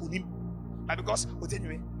bitch is? Because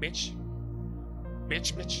anyway, bitch, hey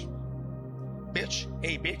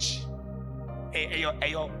bitch, hey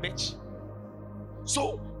yo bitch.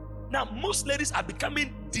 So now most ladies are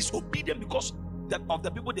becoming disobedient because of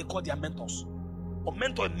the people they call their mentors. Or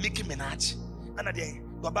mentor Nicki Minaj. And at the end,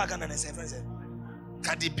 go back and say,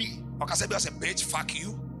 Cardi B, or can say, bitch, fuck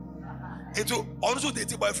you. And also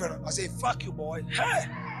dating boyfriend, I say, fuck you, boy. Hey,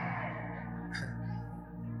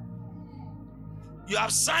 you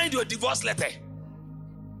have signed your divorce letter.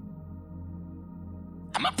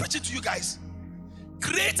 I'm not preaching to you guys.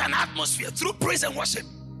 Create an atmosphere through praise and worship.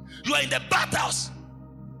 You are in the bathhouse.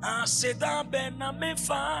 As you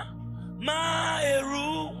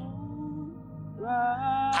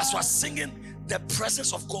are singing, the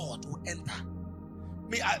presence of God will enter.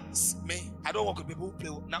 I don't work with people who play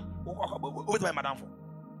now. With my madam for.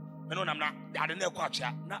 I know I'm not. I don't know what you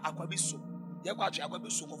are. Now I could be so. You are going to be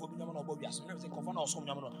so conformed or bobias. Never say conformed or some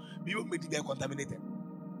yamano. You may be contaminated.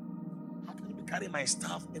 How can you be carrying my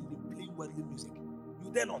staff and be playing worldly music?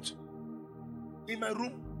 You dare not. In my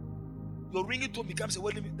room, your ringing tone becomes a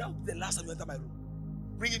worldly music. That will be the last time you enter my room.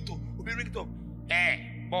 Ringing tone. Will be ringing tone.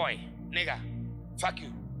 Hey, boy, nigga, fuck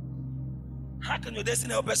you. How can your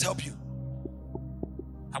destiny help us help you?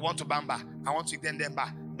 I want to bamba. I want to bend them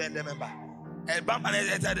back. Bend them back. And bamba.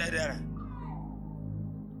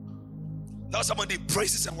 Now somebody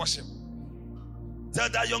praises and worship. Tell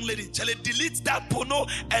that young lady, tell her, delete that porno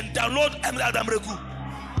and download Adam Regu.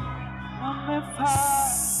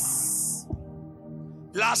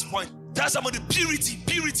 Last point. Tell somebody purity.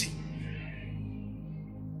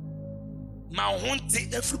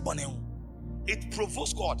 It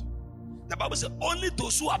provokes God. The Bible says only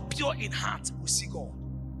those who are pure in heart will see God.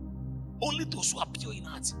 Only those who are pure in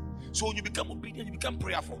heart. So when you become obedient, you become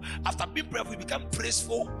prayerful. After being prayerful, you become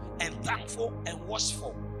praiseful and thankful and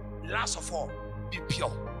worshipful. Last of all, be pure.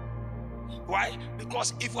 Why?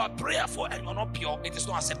 Because if you are prayerful and you are not pure, it is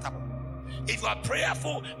not acceptable. If you are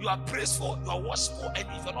prayerful, you are praiseful, you are worshipful, and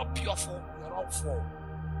if you are not pureful, you are not full.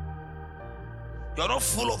 You are not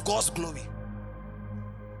full of God's glory.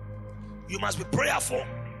 You must be prayerful,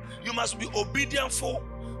 You must be obedientful,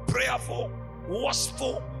 prayerful,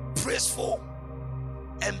 worshipful, praiseful,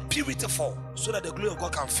 and purityful, so that the glory of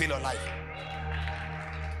God can fill your life.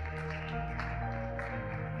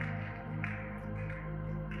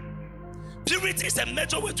 Purity is a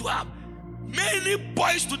major way to have. Many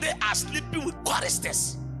boys today are sleeping with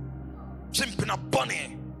choristers. Chimping a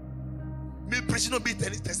bunny. Me preaching no be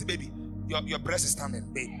testy, baby. Your breast is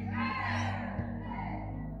standing, babe.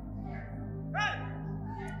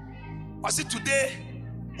 I see today,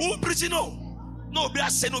 who preaching no be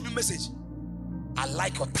say no be message. I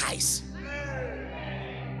like your thighs.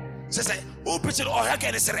 Say, who preaching or how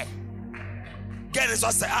can I say? Can I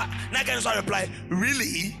say? Now can I reply?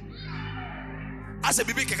 Really? I said,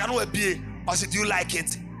 baby, can I be? I said, do you like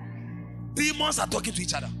it? Demons are talking to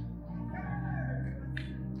each other.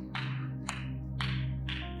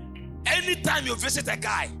 Anytime you visit a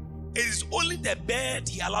guy, it is only the bed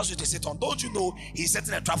he allows you to sit on. Don't you know he's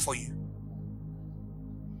setting a trap for you?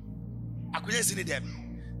 I couldn't see them.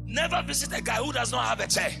 Never visit a guy who does not have a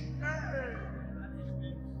chair.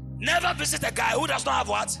 Never visit a guy who does not have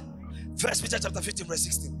what? 1 Peter chapter 15 verse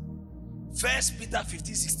 16. 1 Peter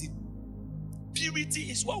 15, 16. Purity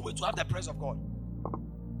is one way to have the presence of God.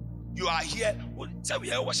 You are here. Say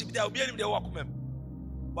we are worship. There will be any day walk with him.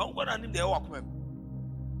 But I'm gonna name the walk with him.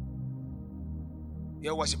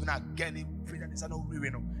 You're worshiping again.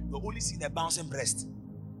 You're only seeing a bouncing breast.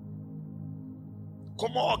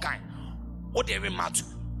 Come on, guy. What do you matter?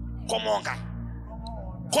 Come on, guy.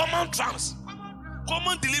 Come on, drums. Come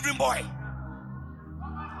on, delivering boy.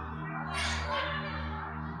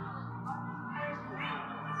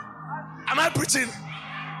 Am I preaching?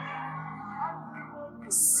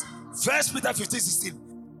 1 Peter 15, 16.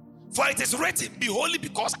 For it is written, be holy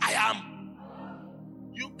because I am.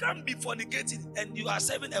 You can't be fornicating and you are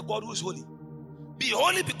serving a God who is holy. Be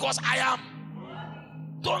holy because I am.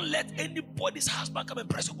 Don't let anybody's husband come and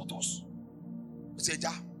press your buttons. Say,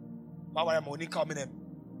 ja, my money coming in.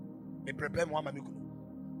 Me prepare my mama.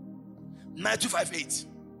 9258.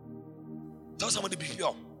 Tell somebody be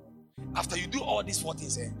pure. After you do all these 4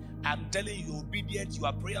 things, I'm telling you, you're obedient, you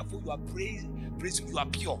are prayerful, you are praising, you are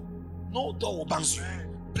pure. No door will bounce you.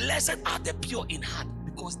 Blessed are the pure in heart,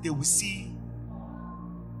 because they will see.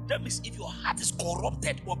 That means if your heart is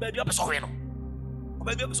corrupted, obey your person.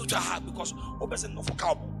 Obey your person heart, because obey no for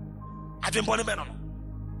cow. I've been born in man.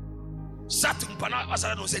 Shutting pana, as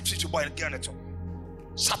I don't say, treat you boy and girl.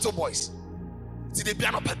 Shuttle boys. See the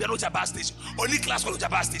piano, piano Jabba station. Only class for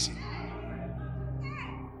Jabba station.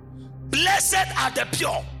 Blessed are the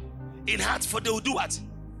pure in heart, for they will do what?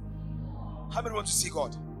 How many want to see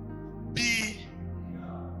God? Be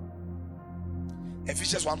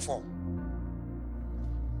Ephesians 1:4.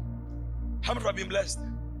 How many have been blessed?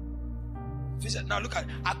 Now look at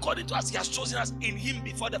it. According to us, he has chosen us in him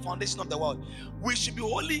before the foundation of the world. We should be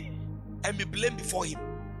holy and be blamed before him.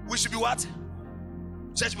 We should be what?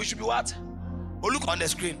 Church, we should be what? Oh, look on the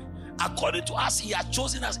screen. According to us, he has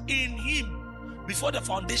chosen us in him before the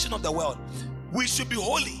foundation of the world. We should be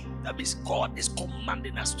holy. That means God is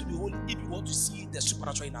commanding us to be holy if we want to see the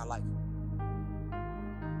supernatural in our life.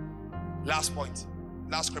 Last point,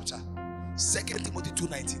 last scripture, 2 Timothy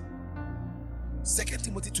 2:19. 2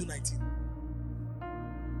 Timothy 2:19.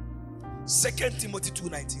 2 Timothy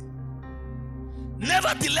 2:19.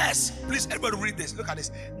 Nevertheless, please everybody read this. Look at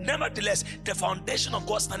this. Nevertheless, the foundation of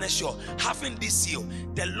God standeth sure, having this seal: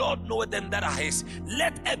 the Lord knoweth them that are his.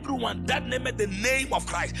 Let everyone that nameth the name of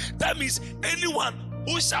Christ. That means anyone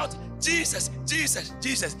who shout Jesus, Jesus,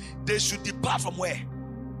 Jesus, they should depart from where?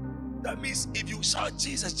 That means if you shout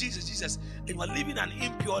Jesus, Jesus, Jesus, and you are living an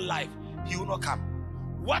impure life, he will not come.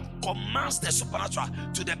 What commands the supernatural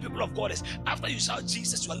to the people of God is after you shout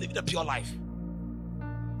Jesus, you are living a pure life.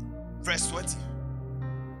 Verse 20.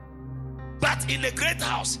 But in a great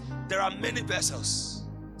house there are many vessels,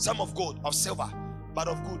 some of gold, of silver, but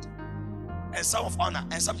of good, and some of honor,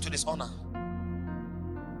 and some to dishonor.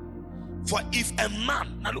 For if a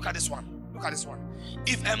man, now look at this one,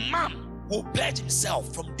 if a man will purge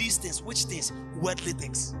himself from these things, which things? Worldly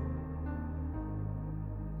things.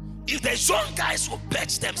 If the young guys will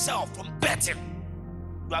purge themselves from betting,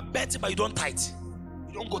 you are betting but you don't tithe,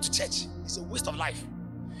 you don't go to church, it's a waste of life.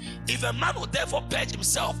 If a man will therefore purge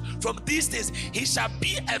himself from these things, he shall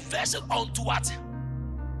be a vessel unto what?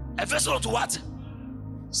 A vessel unto what?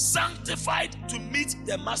 Sanctified to meet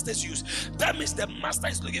the master's use. That means the master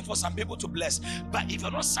is looking for some people to bless, but if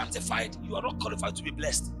you're not sanctified, you are not qualified to be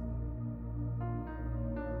blessed.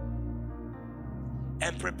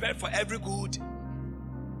 And prepared for every good.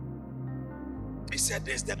 He said,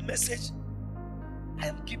 "There's the message I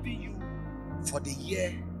am giving you for the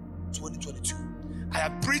year 2022. I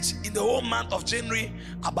have preached in the whole month of January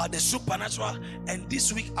about the supernatural, and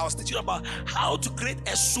this week I was teaching about how to create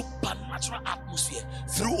a supernatural atmosphere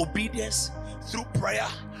through obedience, through prayer,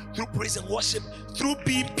 through praise and worship, through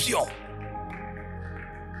being pure.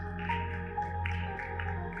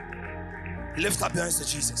 Lift up your hands to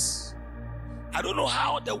Jesus. I don't know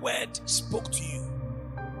how the word spoke to you.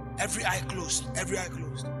 Every eye closed, every eye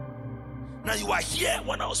closed. Now you are here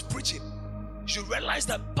when I was preaching. You realize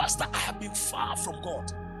that, Pastor, I have been far from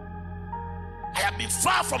God. I have been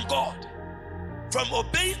far from God. From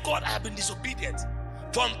obeying God, I have been disobedient.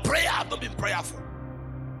 From prayer, I have not been prayerful.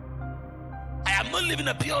 I am not living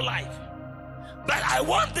a pure life. But I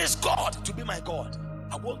want this God to be my God.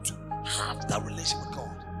 I want to have that relationship with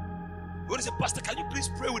God. You want to say, Pastor, can you please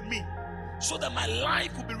pray with me so that my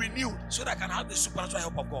life will be renewed, so that I can have the supernatural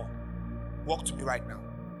help of God? Walk to me right now.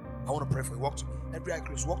 I want to pray for you. Walk to me. Every eye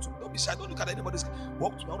closed. Walk to me. Don't be shy. Don't look at anybody's.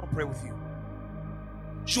 Walk to me. I want to pray with you.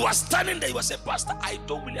 You are standing there. You are saying, Pastor, I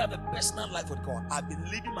don't really have a personal life with God. I've been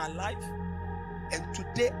living my life, and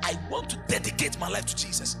today I want to dedicate my life to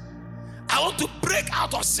Jesus. I want to break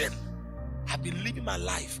out of sin. I've been living my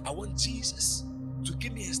life. I want Jesus to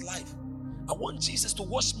give me his life. I want Jesus to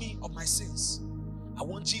wash me of my sins. I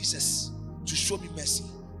want Jesus to show me mercy.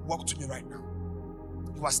 Walk to me right now.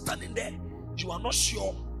 You are standing there. You are not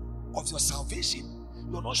sure of your salvation.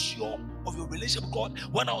 You are not sure of your relationship with God.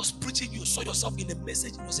 When I was preaching, you saw yourself in a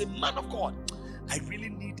message. You say, man of God, I really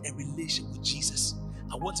need a relationship with Jesus.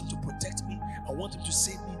 I want him to protect me. I want him to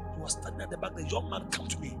save me. You are standing at the back. The young man, come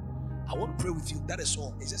to me. I want to pray with you. That is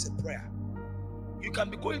all. It's just a prayer. You can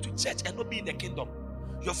be going to church and not be in the kingdom.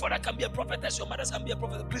 Your father can be a prophetess. Your mother can be a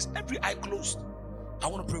prophet. Please, every eye closed. I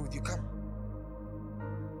want to pray with you. Come.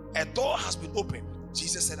 A door has been opened.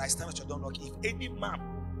 Jesus said, I stand at your door knock. If any man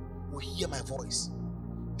will hear my voice,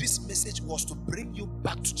 this message was to bring you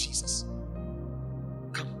back to Jesus.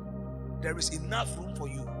 Come. There is enough room for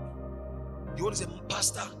you. You want to say,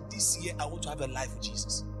 Pastor, this year I want to have a life with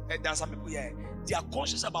Jesus. And there are some people here, they are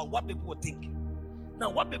conscious about what people will think. Now,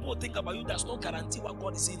 what people will think about you does not guarantee what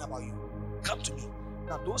God is saying about you. Come to me.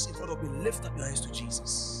 Now, those in front of me, lift up your hands to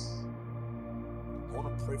Jesus. I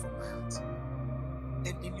want to pray from my heart.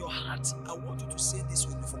 And in your heart, I want you to say this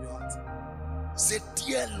with me from your heart. Say,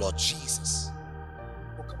 dear Lord Jesus.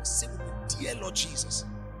 Oh, come on, say with me, dear Lord Jesus.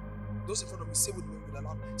 Those in front of me, say with me with a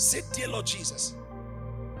loud. Say, dear Lord Jesus,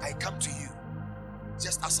 I come to you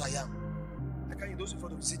just as I am. I can't hear those in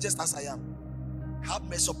front of me. Say, just as I am. Have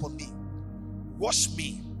mercy upon me. Wash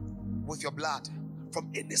me with your blood from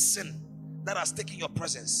any sin that has taken your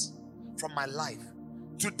presence from my life.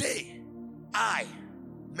 Today, I,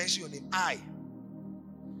 mention your name, I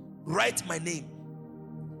write my name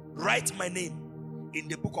in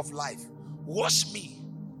the book of life. Wash me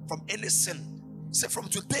from any sin. Say, from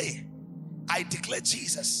today, I declare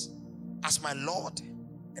Jesus as my Lord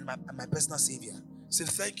and my personal Savior. Say,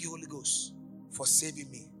 thank you, Holy Ghost, for saving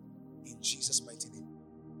me in Jesus' mighty name.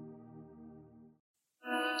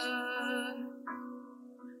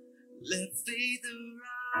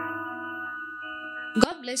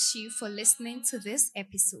 God bless you for listening to this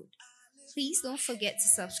episode. Please don't forget to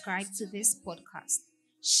subscribe to this podcast,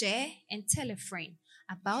 share, and tell a friend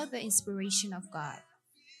about the inspiration of God.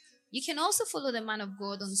 You can also follow the man of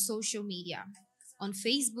God on social media, on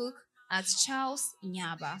Facebook at Charles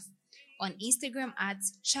Inyaba, on Instagram at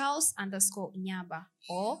Charles_Inyaba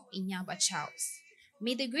or Inyaba Charles.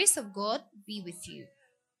 May the grace of God be with you.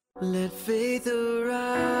 Let faith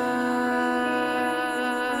arise.